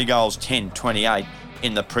 to 3 goals 10-28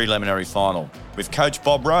 in the preliminary final, with coach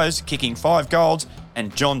Bob Rose kicking 5 goals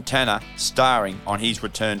and John Tanner starring on his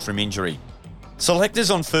return from injury.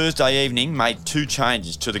 Selectors on Thursday evening made 2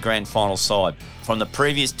 changes to the grand final side from the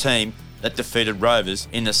previous team that defeated Rovers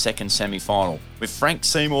in the second semi-final, with Frank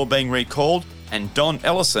Seymour being recalled and Don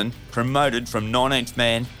Ellison promoted from 19th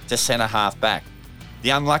man to centre half back.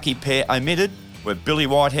 The unlucky pair omitted were Billy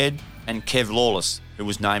Whitehead and Kev Lawless, who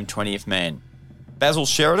was named 20th man. Basil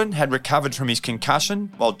Sheridan had recovered from his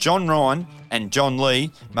concussion, while John Ryan and John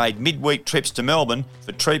Lee made midweek trips to Melbourne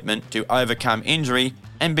for treatment to overcome injury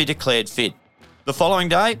and be declared fit. The following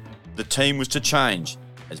day, the team was to change,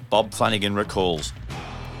 as Bob Flanagan recalls.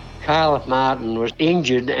 Caleb Martin was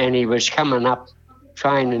injured and he was coming up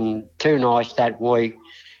training 2 nights that week,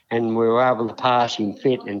 and we were able to pass him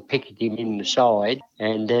fit and pick him in the side.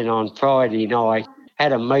 And then on Friday night,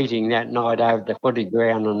 had a meeting that night over the footy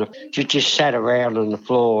ground and just sat around on the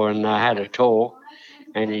floor and had a talk,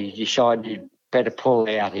 and he decided he'd better pull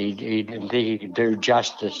out. He didn't think he could do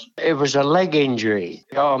justice. It was a leg injury.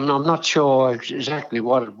 I'm not sure exactly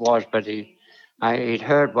what it was, but he'd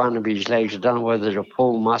hurt one of his legs. I don't know whether it's a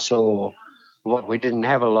pull muscle or what. We didn't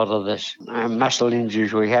have a lot of this muscle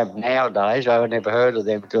injuries we have nowadays. I never heard of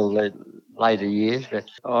them till the later years. But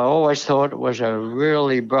I always thought it was a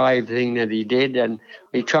really brave thing that he did, and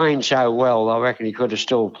he trained so well, I reckon he could have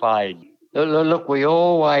still played. Look, we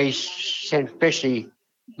always sent, especially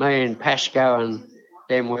me and Pasco and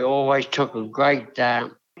them, we always took a great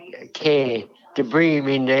care to bring him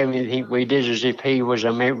into everything we did as if he was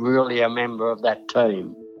really a member of that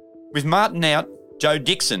team. With Martin out, Joe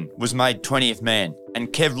Dixon was made 20th man and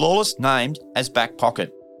Kev Lawless named as back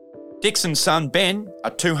pocket. Dixon's son Ben,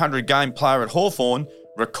 a 200-game player at Hawthorn,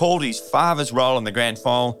 recalled his father's role in the grand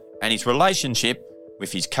final and his relationship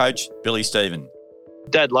with his coach, Billy Stevens.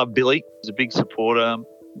 Dad loved Billy. He was a big supporter.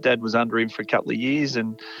 Dad was under him for a couple of years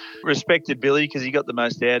and respected Billy because he got the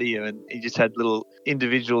most out of you, and he just had little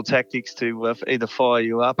individual tactics to either fire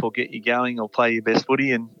you up or get you going or play your best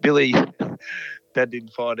footy. And Billy, Dad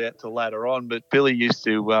didn't find out till later on, but Billy used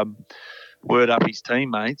to word up his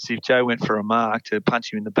teammates if Joe went for a mark to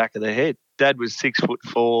punch him in the back of the head. Dad was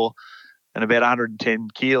 6'4" and about 110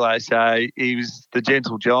 kilos, so he was the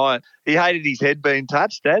gentle giant. He hated his head being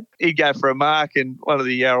touched, Dad. He'd go for a mark and one of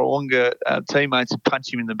the Yarrawonga teammates would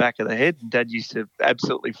punch him in the back of the head, and Dad used to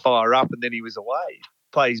absolutely fire up, and then he was away,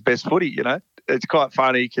 play his best footy, you know. It's quite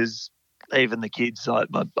funny because even the kids, like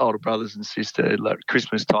my older brothers and sister, like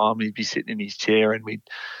Christmas time, he'd be sitting in his chair and we'd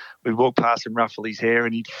walk past and ruffle his hair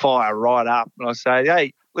and he'd fire right up. And I say,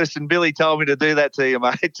 hey, listen, Billy told me to do that to you,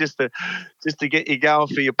 mate, just to get you going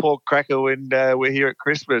for your pork cracker when we're here at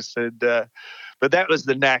Christmas. And but that was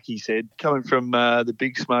the knack, he said. Coming from the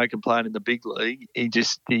big smoke and playing in the big league,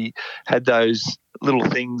 he had those little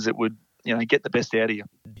things that would, you know, get the best out of you.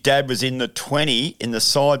 Dad was in the 20 in the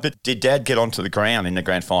side, but did Dad get onto the ground in the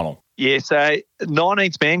grand final? Yeah, so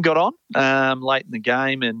 19th man got on late in the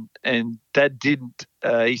game, and Dad didn't.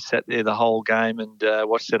 He sat there the whole game and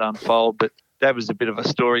watched it unfold, but Dad was a bit of a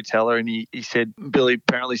storyteller, and he said, Billy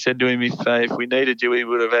apparently said to him, if we needed you, we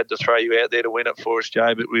would have had to throw you out there to win it for us,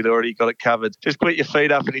 Joe, but we'd already got it covered. Just put your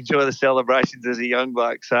feet up and enjoy the celebrations as a young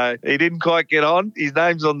bloke. So he didn't quite get on. His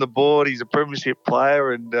name's on the board. He's a premiership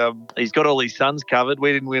player, and he's got all his sons covered.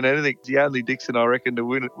 We didn't win anything. It's the only Dixon, I reckon, to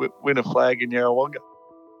win a flag in Yarrawonga.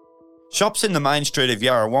 Shops in the main street of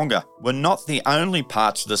Yarrawonga were not the only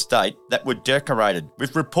parts of the state that were decorated,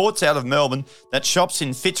 with reports out of Melbourne that shops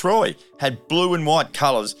in Fitzroy had blue and white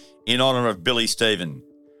colours in honour of Billy Stevens.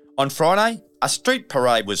 On Friday, a street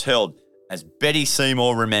parade was held, as Betty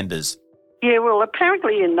Seymour remembers. Yeah, well,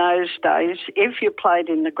 apparently in those days, if you played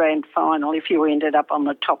in the grand final, if you ended up on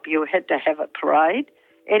the top, you had to have a parade.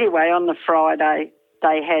 Anyway, on the Friday,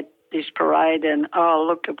 they had this parade, and oh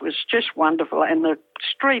look, it was just wonderful, and the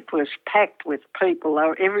street was packed with people.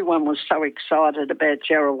 Everyone was so excited about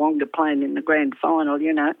Yarrawonga playing in the grand final,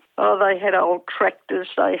 you know. Oh, they had old tractors,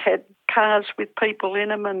 they had cars with people in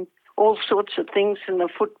them, and all sorts of things, and the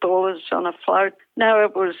footballers on a float. No,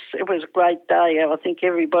 it was a great day. I think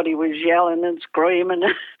everybody was yelling and screaming.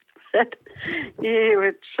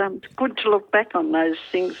 It's good to look back on those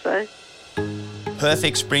things, though.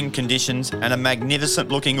 Perfect spring conditions and a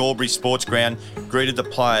magnificent-looking Albury Sports Ground greeted the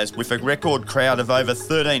players with a record crowd of over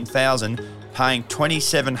 13,000 paying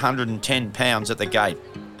 £2,710 at the gate.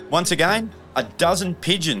 Once again, a dozen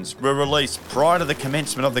pigeons were released prior to the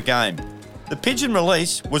commencement of the game. The pigeon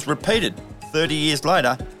release was repeated 30 years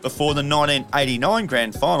later before the 1989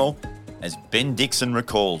 grand final, as Ben Dixon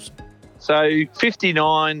recalls. So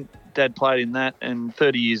 59, Dad played in that, and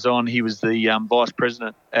 30 years on, he was the vice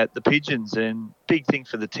president at the Pigeons, and big thing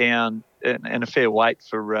for the town and a fair weight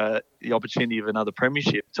for the opportunity of another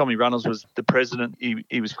premiership. Tommy Runnels was the president.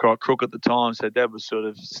 He was quite crook at the time, so Dad was sort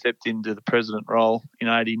of stepped into the president role in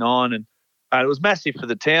 89, and it was massive for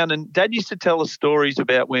the town. And Dad used to tell us stories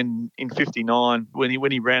about when in 59,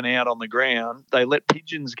 when he ran out on the ground, they let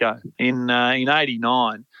pigeons go. In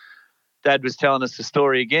 89, Dad was telling us the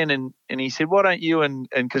story again, and he said, why don't you, and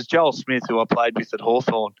because Joel Smith, who I played with at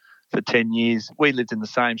Hawthorn for 10 years, we lived in the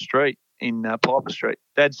same street in Piper Street.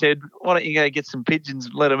 Dad said, why don't you go get some pigeons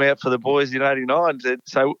and let them out for the boys in 89?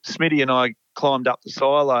 So Smitty and I climbed up the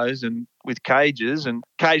silos and with cages and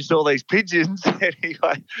caged all these pigeons.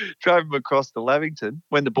 Anyway, drove them across to Lavington.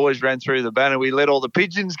 When the boys ran through the banner, we let all the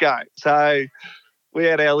pigeons go. So we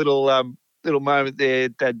had our little moment there,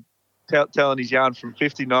 Dad telling his yarn from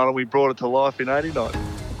 59, and we brought it to life in 89.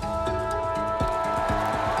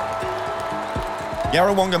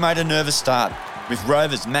 Yarrawonga made a nervous start, with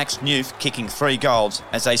Rovers' Max Newth kicking 3 goals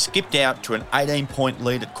as they skipped out to an 18-point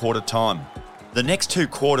lead at quarter time. The next 2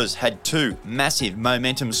 quarters had 2 massive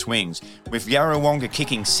momentum swings, with Yarrawonga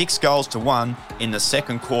kicking 6 goals to 1 in the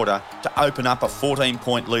second quarter to open up a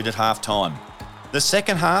 14-point lead at half-time. The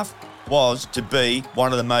second half was to be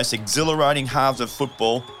one of the most exhilarating halves of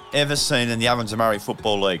football ever seen in the Ovens and Murray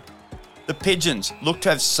Football League. The Pigeons looked to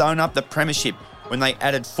have sewn up the premiership when they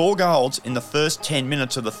added 4 goals in the first 10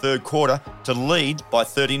 minutes of the third quarter to lead by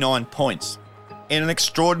 39 points. In an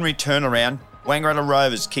extraordinary turnaround, Wangaratta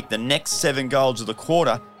Rovers kicked the next 7 goals of the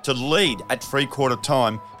quarter to lead at three-quarter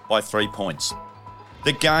time by 3 points.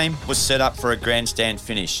 The game was set up for a grandstand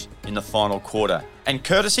finish in the final quarter, and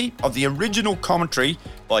courtesy of the original commentary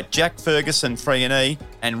by Jack Ferguson 3&E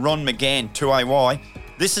and Ron McGann 2AY,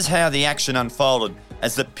 this is how the action unfolded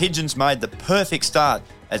as the Pigeons made the perfect start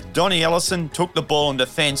as Donnie Ellison took the ball in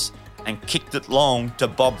defence and kicked it long to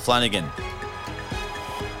Bob Flanagan.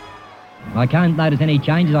 I can't notice any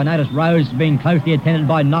changes. I notice Rose being closely attended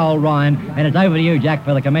by Noel Ryan, and it's over to you, Jack,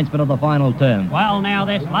 for the commencement of the final term. Well, now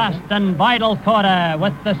this last and vital quarter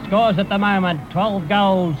with the scores at the moment. 12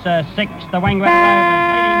 goals, 6, the Wangaratta Rovers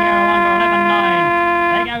leading Yarrawonga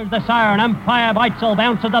 11-9. There goes the siren. Umpire Beitzel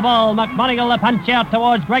bounces the ball. McMonigal the punch out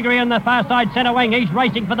towards Gregory on the far side centre wing. He's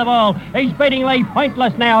racing for the ball. He's beating Lee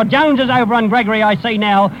pointless now. Jones is over on Gregory, I see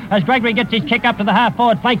now, as Gregory gets his kick up to the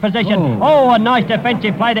half-forward flank position. Oh, a nice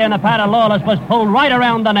defensive play there on the part of Lawless, was pulled right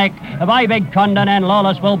around the neck of A-Big Condon, and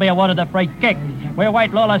Lawless will be awarded the free kick. We'll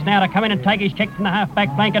wait Lawless now to come in and take his kick from the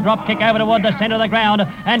half-back flank, a drop kick over toward the centre of the ground,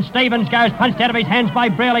 and Stevens goes punched out of his hands by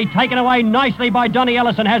Brearley, taken away nicely by Donnie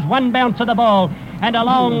Ellison, has one bounce of the ball, and a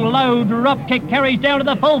long, low drop kick carries down to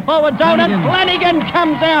the full forward zone, and Flanagan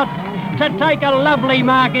comes out to take a lovely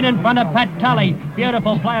mark in front of Pat Tully.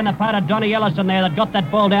 Beautiful play on the part of Donnie Ellison there that got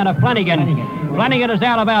that ball down to Flanagan. Flanagan is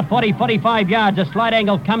out about 40-45 yards. A slight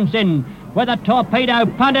angle comes in with a torpedo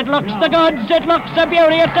punt. It looks the goods. It looks the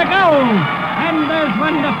beauty. It's a goal. And there's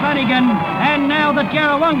one to Flanagan. And now the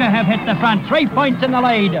Yarrawonga have hit the front. 3 points in the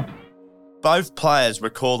lead. Both players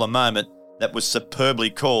recall the moment that was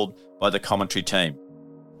superbly called by the commentary team.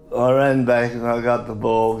 I ran back and I got the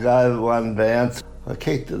ball, gave one bounce. I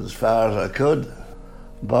kicked it as far as I could.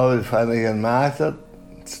 Bobby Flanagan marked it,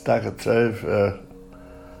 stuck it through for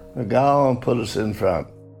a goal and put us in front.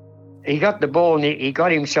 He got the ball and he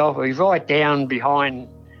got himself, he was right down behind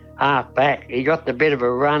half back. He got the bit of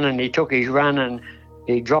a run and he took his run and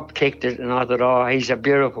he drop kicked it, and I thought, oh, he's a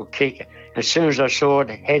beautiful kick. As soon as I saw it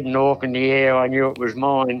heading off in the air, I knew it was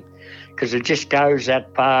mine, because it just goes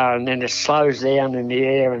that far and then it slows down in the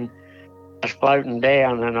air and it's floating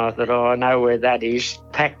down, and I thought, oh, I know where that is.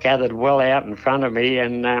 Pack gathered well out in front of me,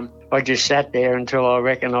 and I just sat there until I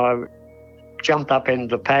reckon I jumped up into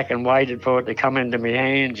the pack and waited for it to come into my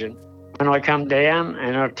hands. And when I come down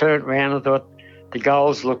and I turned around, I thought the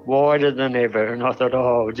goals looked wider than ever, and I thought,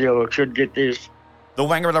 oh, gee, I should get this. The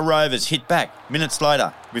Wangaratta Rovers hit back minutes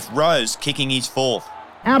later, with Rose kicking his 4th.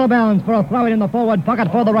 Out of bounds for a throw-in the forward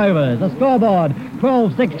pocket for the Rovers. The scoreboard,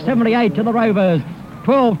 12-6, 78 to the Rovers.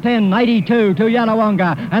 12-10, 82 to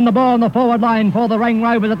Yarrawonga. And the ball on the forward line for the Wang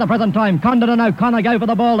Rovers at the present time. Condon and O'Connor go for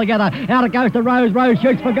the ball together. Out it goes to Rose. Rose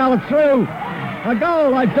shoots for goal. It's through. A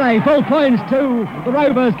goal, I'd say. Full points to the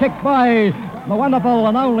Rovers, kicked by the wonderful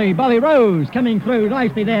and only Bobby Rose, coming through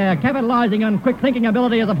nicely there, capitalising on quick thinking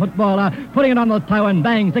ability as a footballer, putting it on the toe and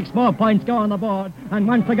bang, 6 more points go on the board. And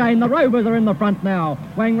once again, the Rovers are in the front now.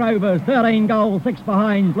 Wang Rovers, 13 goals, 6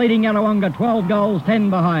 behinds, leading Yarrawonga 12 goals, 10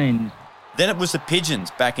 behinds. Then it was the Pigeons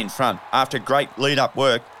back in front after great lead-up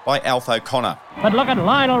work by Alf O'Connor. But look at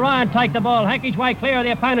Lionel Ryan take the ball, hack his way clear of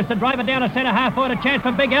the opponents to drive it down to centre half forward. A chance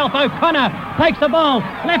for big Alf O'Connor. Takes the ball,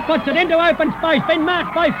 left puts it into open space, been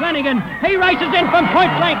marked by Flanagan. He races in from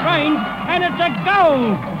point blank range, and it's a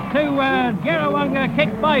goal to Yarrawonga,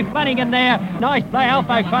 kicked by Flanagan there. Nice play, Alf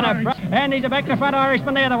O'Connor. And he's a back to front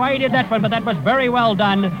Irishman there, the way he did that one, but that was very well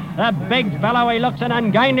done. A big fellow, he looks an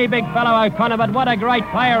ungainly big fellow, O'Connor, but what a great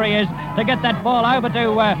player he is to get that ball over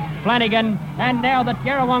to Flanagan. And now that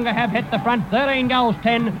Yarrawonga have hit the front, 13 goals,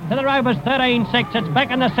 10 to the Rovers, 13-6. It's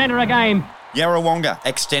back in the centre of game. Yarrawonga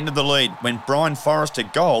extended the lead when Brian Forrester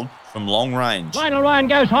goaled from long range. Lionel Ryan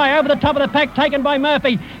goes high over the top of the pack, taken by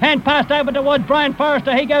Murphy, and passed over towards Brian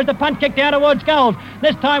Forrester. He goes the punt kick down towards goals.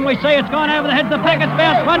 This time we see it's gone over the head of the pack. It's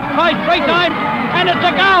bounced once, twice, 3 times, and it's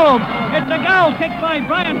a goal. It's a goal kicked by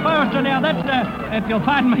Brian Forrester. Now that's, if you'll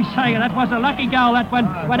pardon me saying, that was a lucky goal. That one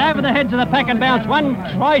went over the heads of the pack and bounced once,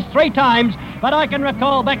 twice, 3 times. But I can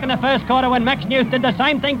recall back in the first quarter when Max Newth did the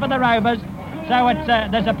same thing for the Rovers. So it's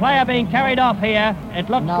there's a player being carried off here. It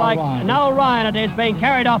looks like Noel Ryan it is, being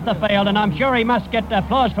carried off the field, and I'm sure he must get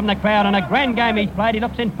applause from the crowd. And a grand game he's played. He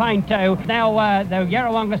looks in pain too. Now the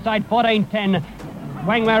Yarrawonga side 14-10.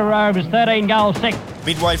 Wangaratta Rovers 13 goals 6.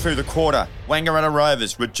 Midway through the quarter, Wangaratta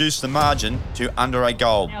Rovers reduced the margin to under a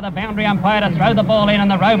goal. Now the boundary umpire to throw the ball in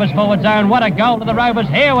the Rovers forward zone. What a goal to the Rovers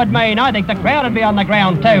here would mean. I think the crowd would be on the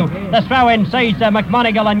ground too. The throw in sees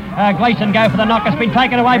McMonigal and Gleeson go for the knock. It's been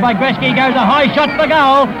taken away by Gretzky. Goes a high shot for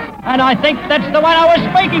goal. And I think that's the one I was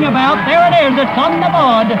speaking about. There it is. It's on the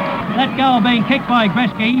board. That goal being kicked by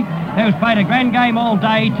Gretzky, who's played a grand game all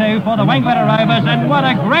day too for the Wangaratta Rovers, and what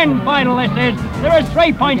a grand final this is. There is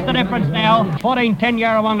 3 points the difference now. 14-10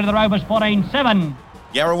 Yarrawonga to the Rovers, 14-7.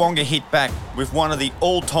 Yarrawonga hit back with one of the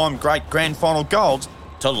all-time great grand final goals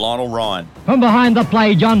to Lionel Ryan. From behind the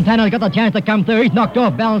play, John Tanner's got the chance to come through. He's knocked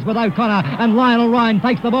off balance with O'Connor, and Lionel Ryan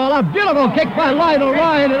takes the ball. A beautiful kick by Lionel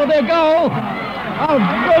Ryan. It'll be a goal. A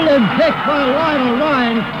brilliant kick by Lionel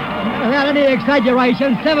Ryan. Without any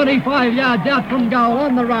exaggeration, 75 yards out from goal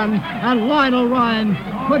on the run, and Lionel Ryan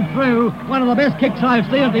put through one of the best kicks I've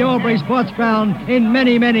seen at the Albury Sports Ground in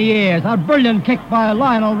many, many years. A brilliant kick by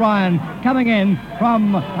Lionel Ryan, coming in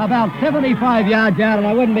from about 75 yards out, and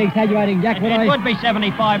I wouldn't be exaggerating, Jack, would I? It would be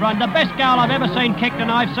 75, Ron. The best goal I've ever seen kicked,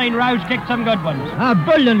 and I've seen Rose kick some good ones. A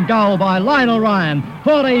brilliant goal by Lionel Ryan.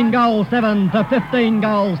 14 goals 7 to 15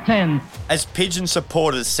 goals 10. As Pigeon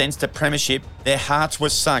supporters sensed the premiership, their hearts were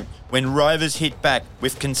sunk when Rovers hit back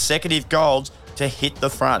with consecutive goals to hit the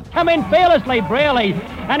front. Come in fearlessly, Brearley,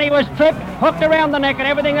 and he was tripped, hooked around the neck and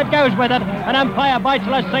everything that goes with it. And umpire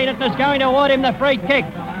Beitzel has seen it and is going to award him the free kick.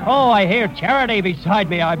 Oh, I hear Charity beside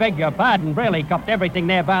me. I beg your pardon. Brearley copped everything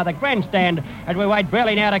there bar the grandstand, and we wait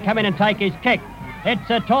Brearley now to come in and take his kick.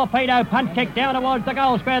 It's a torpedo punt kick down towards the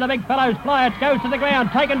goal square. The big fellows fly. It goes to the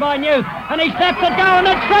ground, taken by Newth, and he snaps it goal, and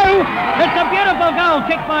it's through. It's a beautiful goal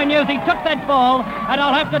kicked by Newth. He took that ball, and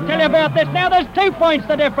I'll have to tell you about this. Now there's 2 points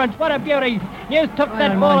the difference. What a beauty. Newth took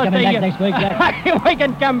that ball at the... next week, Jack. We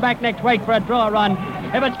can come back next week for a draw run.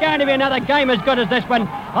 If it's going to be another game as good as this one,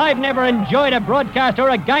 I've never enjoyed a broadcast or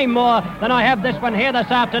a game more than I have this one here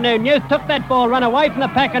this afternoon. Newth took that ball, run away from the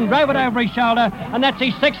pack and drove it over his shoulder, and that's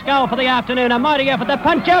his 6th goal for the afternoon. A mighty effort to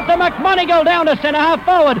punch out to McMonigal down to centre half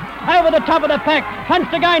forward, over the top of the pack,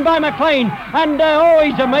 punched again by McLean, and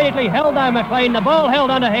he's immediately held though McLean. The ball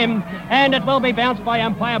held under him, and it will be bounced by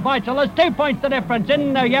umpire Beitzel. There's 2 points the difference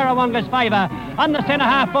in Yarrawonga's favour. On the centre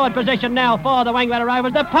half forward position now for the Wangaratta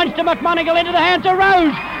Rovers. The punch to McMonigal into the hands of Rose.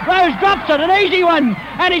 Rose drops it, an easy one,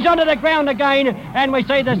 and he's onto the ground again, and we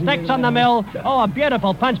see the sticks on the mill. Oh, a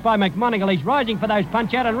beautiful punch by McMonigal. He's rising for those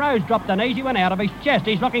punch out, and Rose dropped an easy one out of his chest.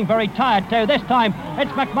 He's looking very tired too. This time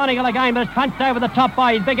it's McMonigal again, but it's punched over the top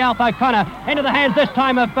by big Alf O'Connor. Into the hands this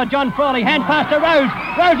time of John Frawley. Hand pass to Rose.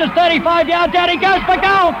 Rose is 35 yards out. He goes for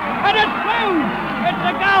goal, and it's through. It's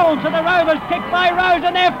a goal to the Rovers, kicked by Rose,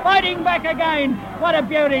 and they're fighting back again. What a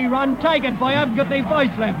beauty run. Take it, boy. I've got the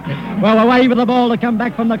voice left. Well, away with the ball to come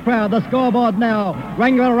back from the crowd. The scoreboard now.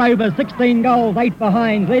 Wangaratta Rovers, 16 goals, 8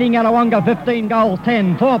 behinds, leading Yarrawonga 15 goals,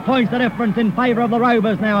 10. 4 points the difference in favour of the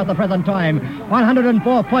Rovers now at the present time.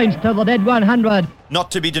 104 points to the dead 100. Not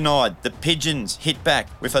to be denied, the Pigeons hit back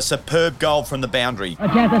with a superb goal from the boundary. A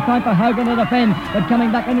chance this time for Hogan to defend, but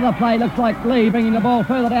coming back into the play looks like Lee bringing the ball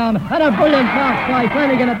further down, and a brilliant mark by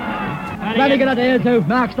Flanagan. Flanagan it is who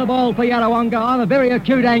marks the ball for Yarrawonga on a very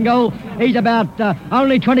acute angle. He's about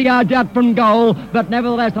only 20 yards out from goal, but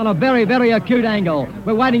nevertheless on a very, very acute angle.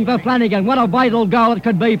 We're waiting for Flanagan. What a vital goal it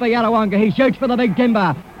could be for Yarrawonga. He shoots for the big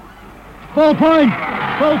timber. Full points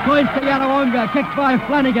to Yarrawonga, kicked by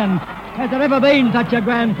Flanagan. Has there ever been such a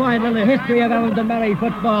grand final in the history of Owens and Murray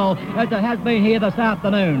football as there has been here this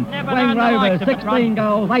afternoon? Wang Rovers, 16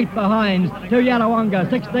 goals, 8 behinds. To Yarrawonga,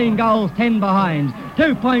 16 goals, 10 behinds.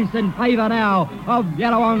 2 points in favour now of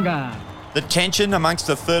Yarrawonga. The tension amongst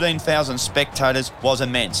the 13,000 spectators was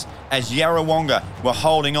immense as Yarrawonga were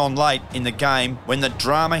holding on late in the game when the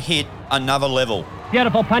drama hit another level.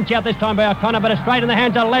 Beautiful punch out this time by O'Connor, but it's straight in the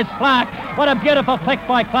hands of Les Clark. What a beautiful flick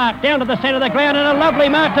by Clark down to the centre of the ground, and a lovely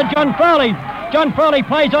mark to John Frawley. John Frawley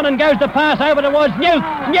plays on and goes to pass over towards Newth.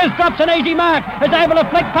 Newth drops an easy mark, is able to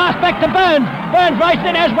flick pass back to Burns. Burns races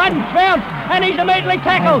in, has one bounce, and he's immediately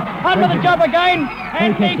tackled. On with the job again,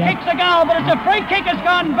 and he kicks a goal, but it's a free kick has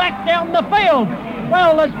gone back down the field.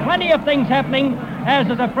 Well, there's plenty of things happening as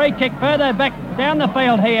there's a free kick further back down the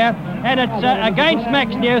field here, and it's against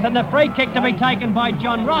Max Newth, and the free kick to be taken by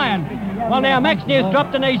John Ryan. Well, now Max Newth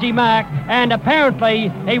dropped an easy mark, and apparently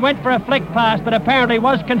he went for a flick pass, but apparently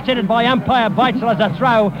was considered by umpire Beitzel as a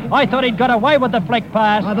throw. I thought he'd got away with the flick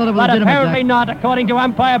pass, but apparently not, according to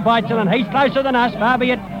umpire Beitzel, and he's closer than us, far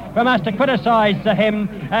be it from us to criticise him.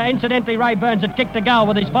 Incidentally, Ray Burns had kicked a goal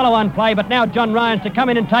with his follow-on play, but now John Ryan's to come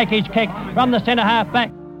in and take his kick from the centre-half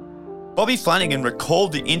back. Bobby Flanagan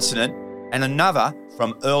recalled the incident and another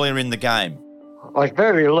from earlier in the game. I was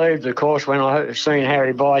very relieved, of course, when I seen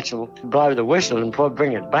Harry Beitzel blow the whistle and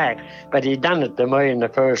bring it back, but he'd done it to me in the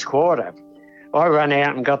first quarter. I ran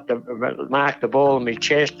out and marked the ball in my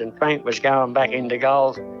chest, and Frank was going back into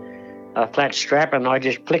goal, a flat strap, and I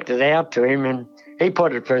just flicked it out to him, and he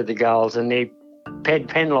put it through the goals, and he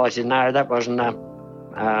penalised it. No, that wasn't a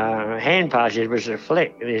hand pass, it was a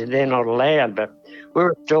flick. They're not allowed, but we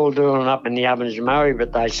were still doing it up in the Ovens and Murray,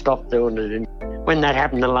 but they stopped doing it. And when that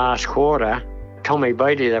happened the last quarter, Tommy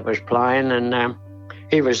Beattie that was playing, and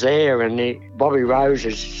he was there, and Bobby Rose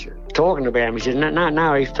is talking about him. He said,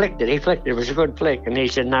 no, he flicked it. It was a good flick. And he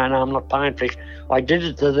said, no, I'm not paying flicks. I did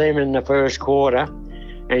it to them in the first quarter,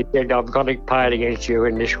 and he said, I've got to pay it against you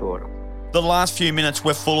in this quarter. The last few minutes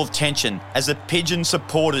were full of tension as the Pigeon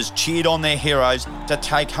supporters cheered on their heroes to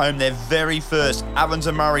take home their very first Ovens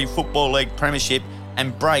and Murray Football League premiership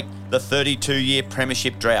and break the 32-year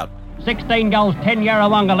premiership drought. 16 goals, 10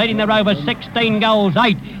 Yarrawonga, leading the Rovers 16 goals,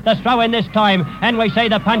 8. The throw in this time, and we see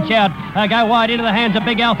the punch out go wide into the hands of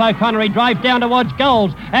Big Alf O'Connor. He drives down towards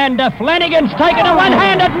goals, and Flanagan's taken a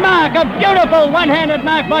one-handed mark, a beautiful one-handed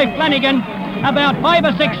mark by Flanagan. About 5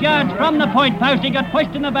 or 6 yards from the point post. He got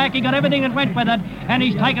pushed in the back, he got everything that went with it, and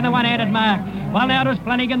he's taken the one-handed mark. Well, now it was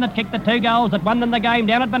Flanagan that kicked the 2 goals that won them the game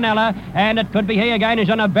down at Benalla, and it could be he again.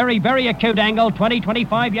 He's on a very, very acute angle,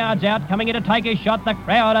 20-25 yards out, coming in to take his shot. The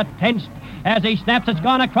crowd are tense as he snaps. It's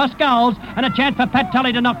gone across goals, and a chance for Pat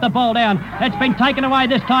Tully to knock the ball down. It's been taken away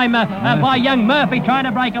this time by young Murphy, trying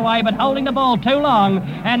to break away, but holding the ball too long,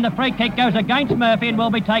 and the free kick goes against Murphy and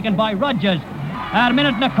will be taken by Rogers. A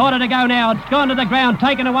minute and a quarter to go now. It's gone to the ground,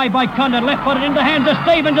 taken away by Condon. Left-footed into the hands of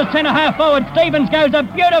Stevens, a centre-half forward. Stevens goes a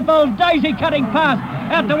beautiful daisy-cutting pass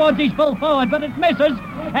out towards his full forward, but it misses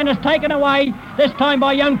and is taken away, this time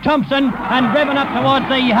by young Thompson, and driven up towards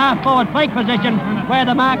the half-forward flank position where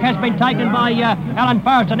the mark has been taken by Alan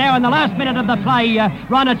Forrester. Now in the last minute of the play,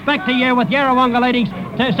 Ron, it's back to you with Yarrawonga leading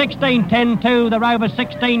to 16-10 to the Rovers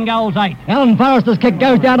 16 goals, 8. Alan Forrester's kick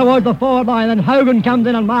goes down towards the forward line, and Hogan comes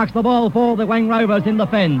in and marks the ball for the Wang Rovers in the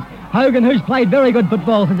fens. Hogan, who's played very good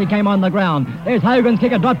football since he came on the ground. There's Hogan's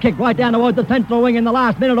kick, a drop kick right down towards the central wing in the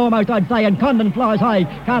last minute almost, I'd say, and Condon flies high,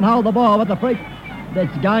 can't hold the ball with the free.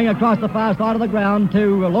 That's going across the far side of the ground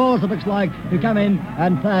to Laws, it looks like, to come in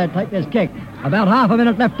and take this kick. About half a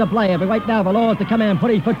minute left to play. We wait now for Laws to come in and put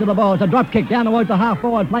his foot to the ball. It's a drop kick down towards the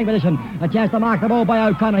half-forward flank position. A chance to mark the ball by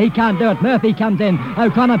O'Connor. He can't do it. Murphy comes in.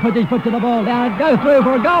 O'Connor puts his foot to the ball down and go through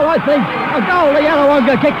for a goal, I think. A goal, the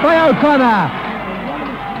Yarrawonga kick by O'Connor.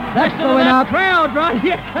 That's the winner. That crowd, Ron.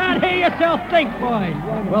 You can't hear yourself think, boy.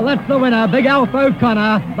 Well, that's the winner. Big Alf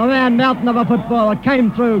O'Connor, the man mountain of a footballer,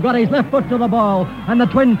 came through, got his left foot to the ball, and the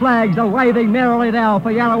twin flags are waving merrily now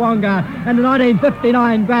for Yarrawonga. And the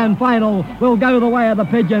 1959 grand final will go the way of the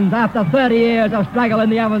Pigeons after 30 years of struggle in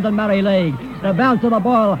the Ovens and Murray League. The bounce of the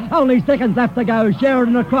ball, only seconds left to go.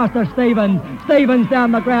 Sheridan across to Stevens. Stevens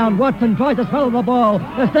down the ground. Watson tries to swallow the ball.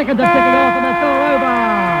 The seconds are ticking off, and it's all over.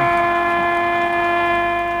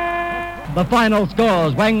 The final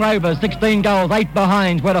scores: Wang Rovers 16 goals, 8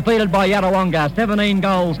 behinds, were defeated by Yarrawonga 17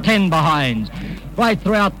 goals, 10 behinds. Right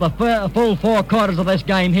throughout the full 4 quarters of this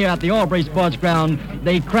game here at the Albury Sports Ground,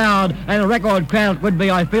 the crowd, and a record crowd would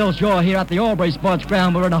be, I feel sure, here at the Albury Sports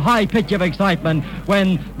Ground, were in a high pitch of excitement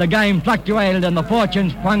when the game fluctuated and the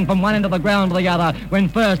fortunes swung from one end of the ground to the other, when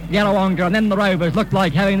first Yarrawonga and then the Rovers looked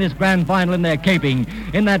like having this grand final in their keeping.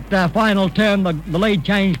 In that final term, the lead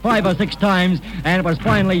changed 5 or 6 times, and it was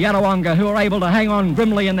finally Yarrawonga who were able to hang on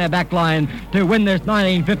grimly in their back line to win this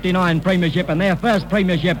 1959 premiership, and their first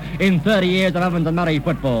premiership in 30 years of Ovens and Murray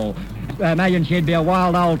football. Imagine she'd be a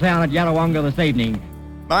wild old town at Yarrawonga this evening.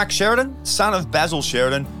 Mark Sheridan, son of Basil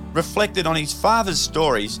Sheridan, reflected on his father's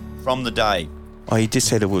stories from the day. Oh, he just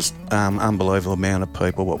said it was unbelievable amount of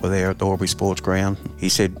people what were there at the Albury Sports Ground. He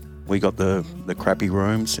said we got the crappy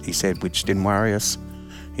rooms, he said, which didn't worry us.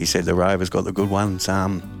 He said the Rovers got the good ones.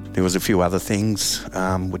 There was a few other things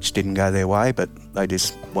which didn't go their way, but they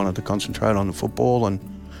just wanted to concentrate on the football, and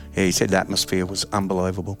yeah, he said the atmosphere was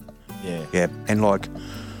unbelievable. Yeah,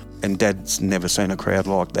 and Dad's never seen a crowd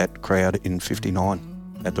like that crowd in 59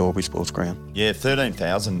 at the Albury Sports Ground. Yeah,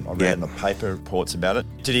 13,000, I read in the paper reports about it.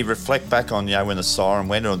 Did he reflect back on, when the siren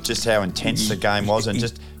went, on just how intense the game was and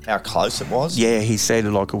just how close it was? Yeah, he said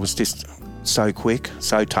it was just so quick,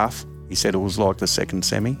 so tough. He said it was like the second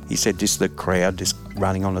semi. He said just the crowd just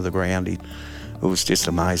running onto the ground, it was just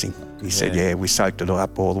amazing. He said, we soaked it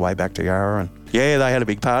up all the way back to Yarra, and yeah, they had a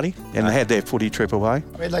big party, and they had their footy trip away.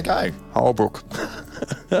 Where'd they go? Holbrook.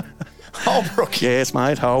 Holbrook? Yes,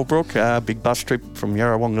 mate, Holbrook. Big bus trip from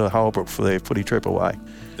Yarrawonga to Holbrook for their footy trip away.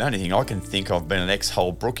 The only thing I can think of being an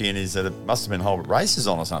ex-Holbrookian is that it must have been Holbrook races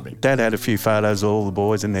on or something. Dad had a few photos of all the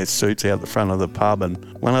boys in their suits out the front of the pub, and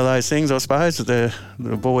one of those things, I suppose, that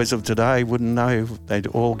the boys of today wouldn't know. They'd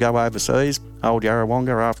all go overseas, old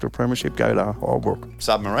Yarrawonga after a premiership, go to Holbrook.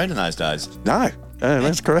 Submarine in those days? No,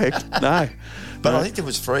 that's correct. No. But I think there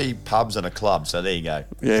was 3 pubs and a club, so there you go.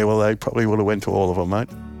 Yeah, well, they probably would have went to all of them, mate.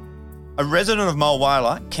 A resident of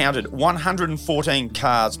Mulwala counted 114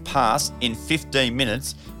 cars pass in 15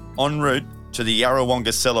 minutes en route to the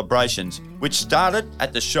Yarrawonga celebrations, which started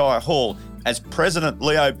at the Shire Hall as President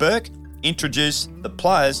Leo Burke introduced the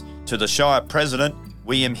players to the Shire President,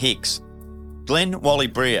 William Hicks. Glenn Wally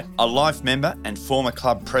Breer, a life member and former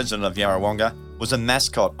club president of Yarrawonga, was a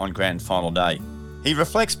mascot on Grand Final Day. He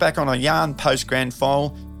reflects back on a yarn post-Grand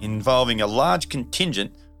Final involving a large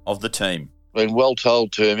contingent of the team. Been well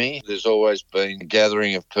told to me, there's always been a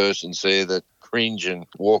gathering of persons there that cringe and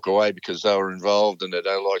walk away because they were involved and they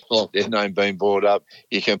don't like their name being brought up.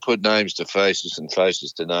 You can put names to faces and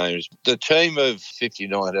faces to names. The team of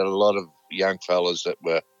 59 had a lot of young fellas that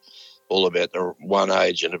were all about the one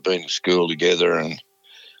age and had been in school together, and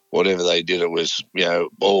whatever they did, it was,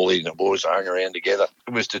 all in. The boys hung around together.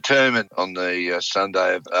 It was determined on the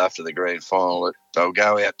Sunday after the grand final that they'll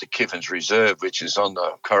go out to Kiffin's Reserve, which is on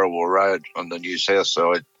the Corriwall Road on the New South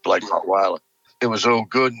side, Blake Whaler. It was all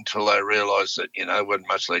good until they realised that, there wasn't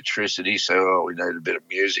much electricity, so we needed a bit of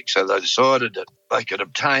music. So they decided that they could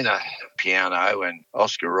obtain a piano, and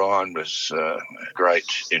Oscar Ryan was a great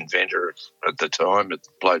inventor at the time. It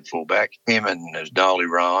played fullback. Him and Dolly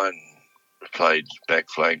Ryan played back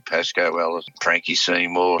flank, Pasco Ellis, Frankie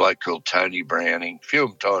Seymour, a bloke called Tony Browning, a few of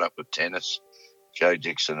them tied up with tennis, Joe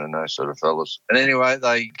Dixon and those sort of fellas. And anyway,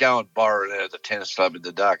 they go and borrow it out of the tennis club in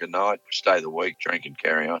the dark of night, stay the week, drink and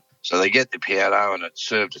carry on. So they get the piano, and it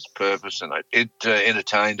served its purpose, and it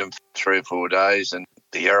entertained them for 3 or 4 days, and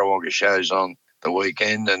the Yarrawonga show's on the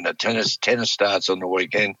weekend, and the tennis starts on the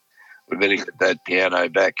weekend. We better get that piano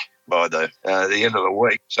back by the end of the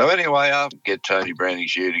week. So anyway, I'll get Tony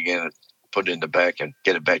Browning's ute again and put it in the back and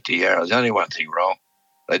get it back to Yarra. There's only one thing wrong.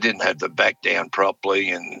 They didn't have the back down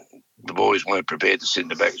properly, and the boys weren't prepared to sit in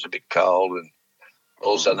the back. It was a bit cold, and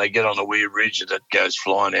all of a sudden they get on the weir bridge and it goes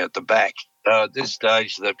flying out the back. At this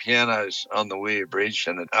stage, the piano's on the weir bridge,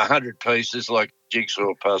 and 100 pieces like a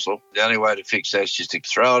jigsaw puzzle. The only way to fix that is just to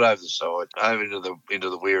throw it over the side, over into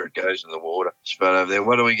the weir it goes in the water. Spun over there.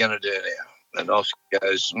 What are we going to do now? And Oscar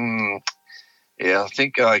goes, I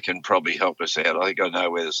think I can probably help us out. I think I know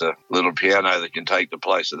where there's a little piano that can take the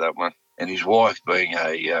place of that one. And his wife, being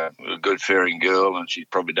a good faring girl, and she's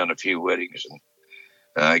probably done a few weddings and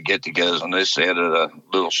get-togethers on this out at a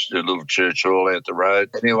little church hall out the road.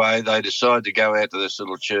 Anyway, they decide to go out to this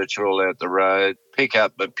little church hall out the road, pick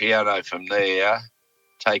up the piano from there,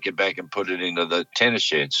 take it back and put it into the tennis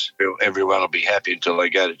sheds. Everyone will be happy until they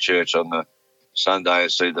go to church on the Sunday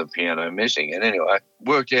and see the piano missing. And anyway,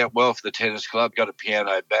 worked out well for the tennis club, got a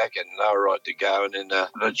piano back, and they were right to go. And in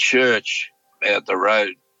the church out the road,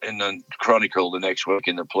 in the Chronicle the next week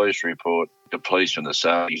in the police report, the policeman that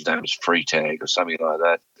said his name was Freetag or something like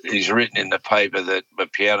that. He's written in the paper that the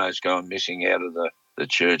piano's gone missing out of the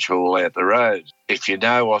church hall out the road. If you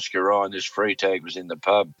know Oscar Ryan, this Freetag was in the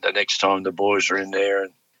pub the next time the boys were in there,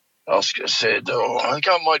 and Oscar said, I think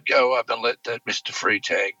I might go up and let that Mr.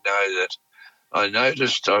 Freetag know that I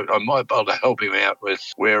noticed I might be able to help him out with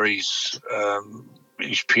where his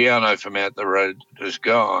piano from out the road has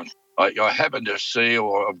gone. I happen to see,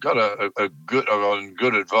 or I've got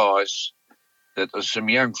good advice, that there's some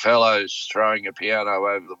young fellows throwing a piano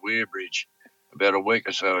over the Weir Bridge about a week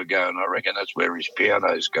or so ago, and I reckon that's where his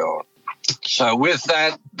piano's gone. So with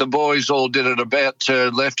that, the boys all did it about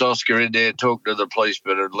turn, left Oscar in there, talked to the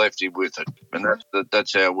policeman and left him with it. And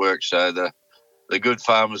that's how it works. So the good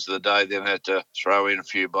farmers of the day then had to throw in a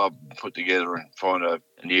few bob, put together and find a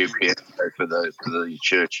new piano for the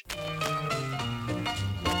church.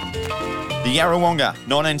 The Yarrawonga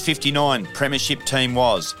 1959 premiership team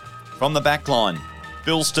was, from the back line,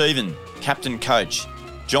 Bill Stephen, captain coach,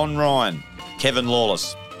 John Ryan, Kevin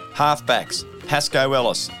Lawless, halfbacks, Pasco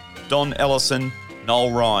Ellis, Don Ellison,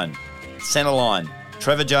 Noel Ryan, centre line,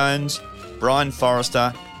 Trevor Jones, Brian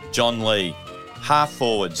Forrester, John Lee, half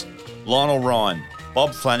forwards, Lionel Ryan,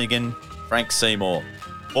 Bob Flanagan, Frank Seymour,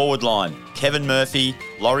 forward line, Kevin Murphy,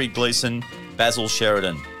 Laurie Gleeson, Basil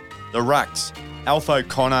Sheridan, the rucks, Alf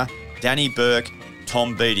O'Connor, Danny Burke,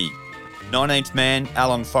 Tom Beattie, 19th man,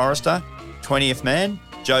 Alan Forrester, 20th man,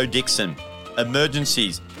 Joe Dixon,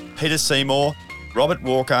 emergencies, Peter Seymour, Robert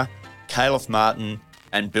Walker, Caliph Martin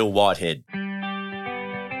and Bill Whitehead.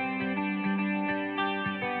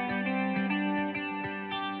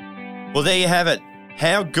 Well, there you have it.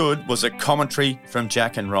 How good was a commentary from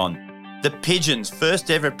Jack and Ron? The Pigeons' first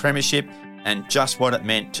ever premiership and just what it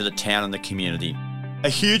meant to the town and the community. A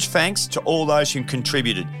huge thanks to all those who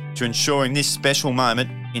contributed to ensuring this special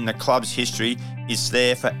moment in the club's history is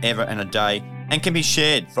there forever and a day and can be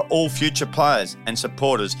shared for all future players and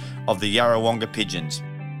supporters of the Yarrawonga Pigeons.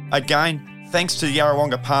 Again, thanks to the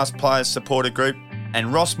Yarrawonga Past Players Supporter Group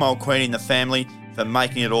and Ross Mulqueen and the family for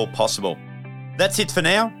making it all possible. That's it for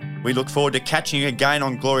now. We look forward to catching you again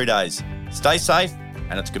on Glory Days. Stay safe,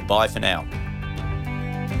 and it's goodbye for now.